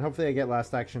 And hopefully I get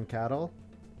last action cattle.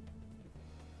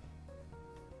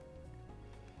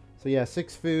 So yeah,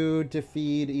 6 food to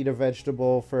feed, eat a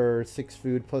vegetable for 6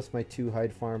 food plus my 2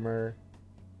 hide farmer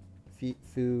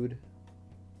food.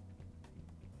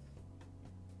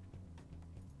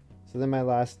 So then my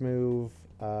last move,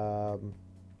 oh,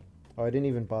 I didn't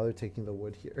even bother taking the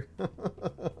wood here.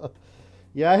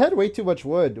 Yeah, I had way too much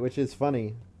wood, which is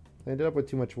funny. I ended up with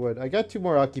too much wood. I got 2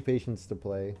 more occupations to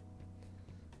play.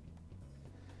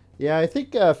 Yeah, I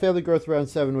think Family Growth Round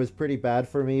 7 was pretty bad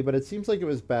for me, but it seems like it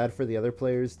was bad for the other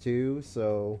players too,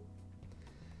 so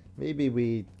maybe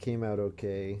we came out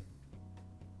okay.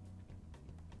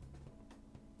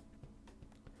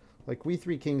 Like, We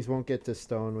Three Kings won't get to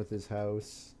stone with his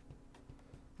house.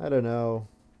 I don't know.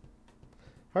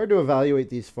 Hard to evaluate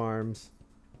these farms.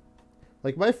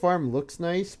 Like, my farm looks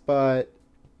nice, but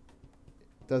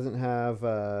doesn't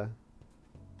have...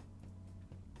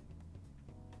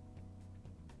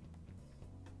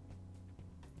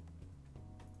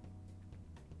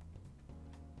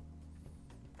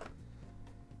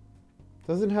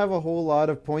 doesn't have a whole lot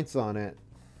of points on it.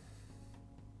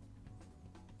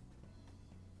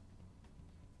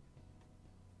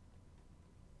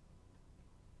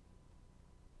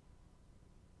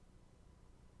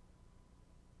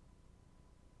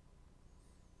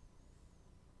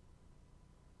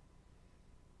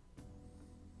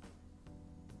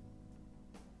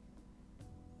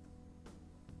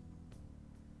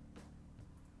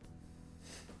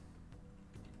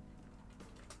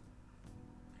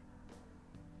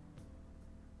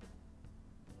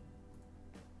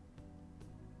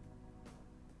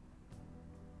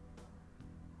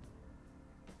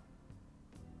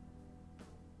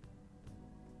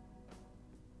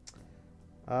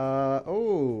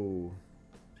 Oh.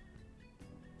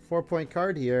 4-point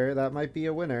card here. That might be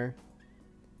a winner.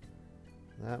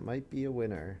 That might be a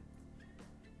winner.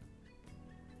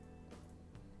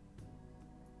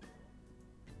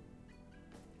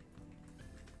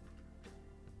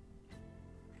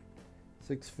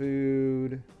 Six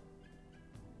food.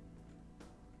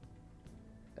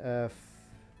 F.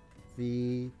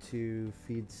 V to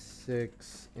feed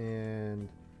 6 and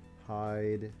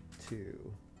hide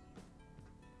 2.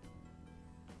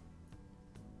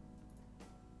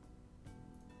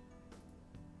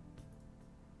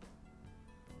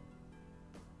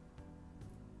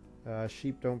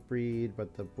 Sheep don't breed,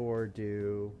 but the boar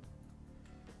do.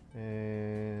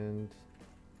 And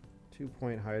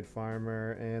 2-point hide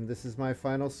farmer. And this is my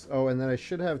final... oh, and then I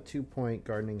should have 2-point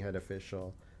gardening head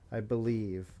official, I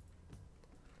believe.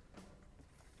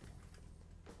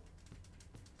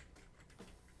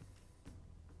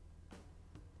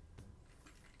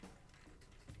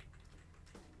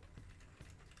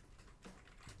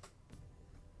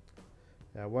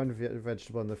 Yeah, 1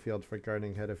 vegetable in the field for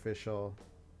gardening head official.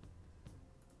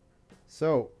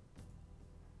 So,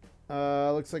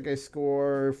 looks like I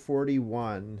score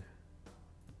 41.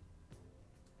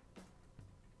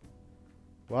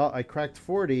 Well, I cracked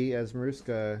 40 as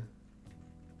Maruska.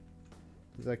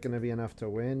 Is that going to be enough to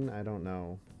win? I don't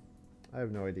know. I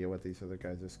have no idea what these other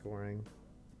guys are scoring.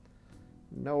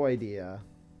 No idea.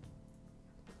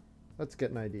 Let's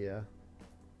get an idea.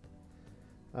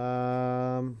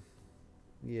 Yeah,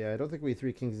 I don't think we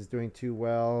Three Kings is doing too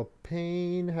well.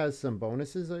 Pain has some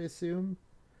bonuses, I assume,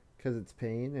 because it's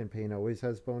Pain, and Pain always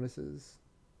has bonuses.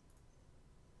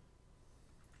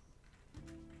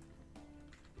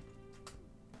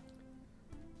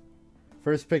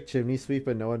 First pick Chimney Sweep,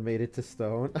 but no one made it to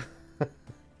Stone.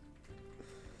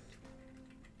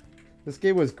 This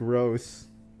game was gross.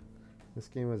 This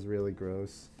game was really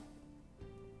gross.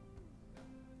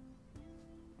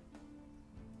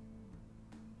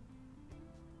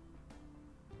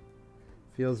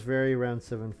 Feels very round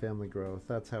 7 family growth.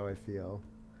 That's how I feel.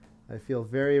 I feel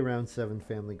very round 7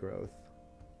 family growth.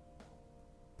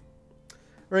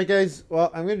 Alright guys, well,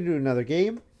 I'm going to do another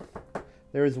game.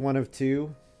 There is one of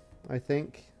two, I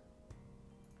think.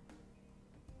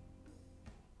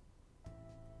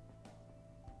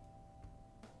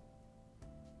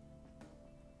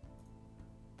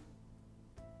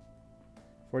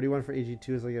 $41 for AG2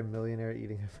 is like a millionaire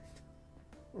eating everything.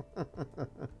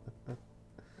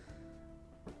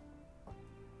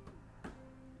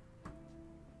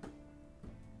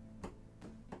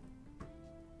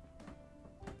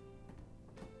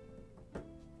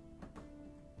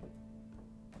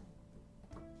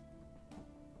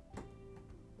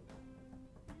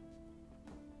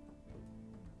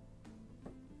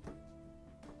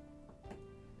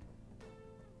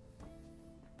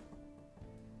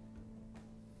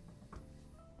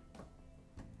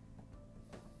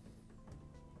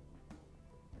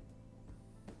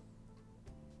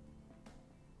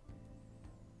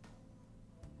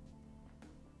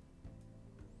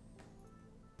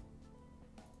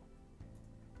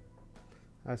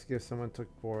 Ask if someone took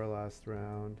Bora last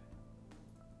round.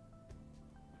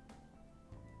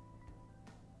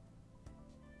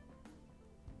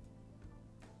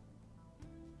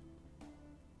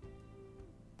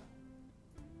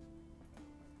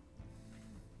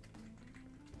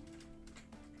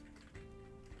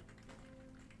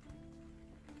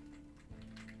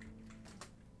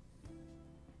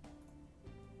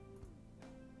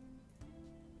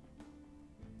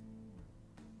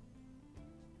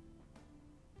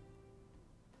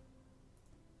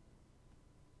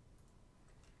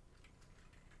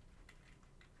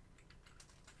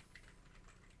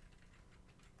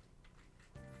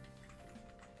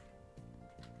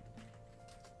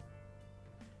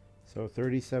 So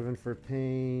 37 for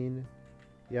Pain.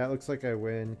 Yeah, it looks like I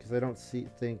win because I don't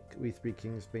think we Three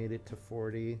Kings made it to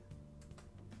 40.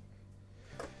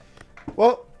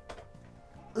 Well,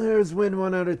 there's win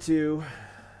 1 out of 2.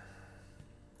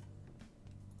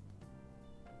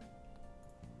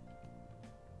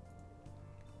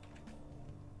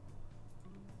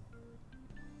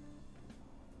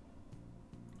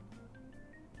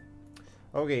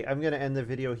 Okay, I'm going to end the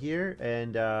video here,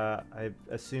 and I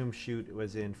assume Shoot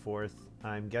was in 4th,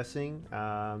 I'm guessing.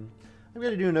 I'm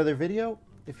going to do another video.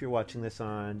 If you're watching this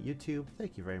on YouTube,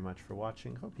 thank you very much for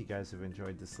watching. Hope you guys have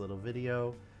enjoyed this little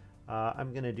video.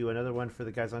 I'm going to do another one for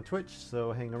the guys on Twitch,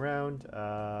 so hang around.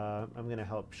 I'm going to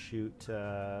help Shoot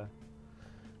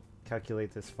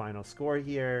calculate this final score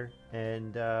here,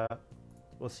 and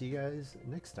we'll see you guys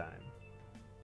next time.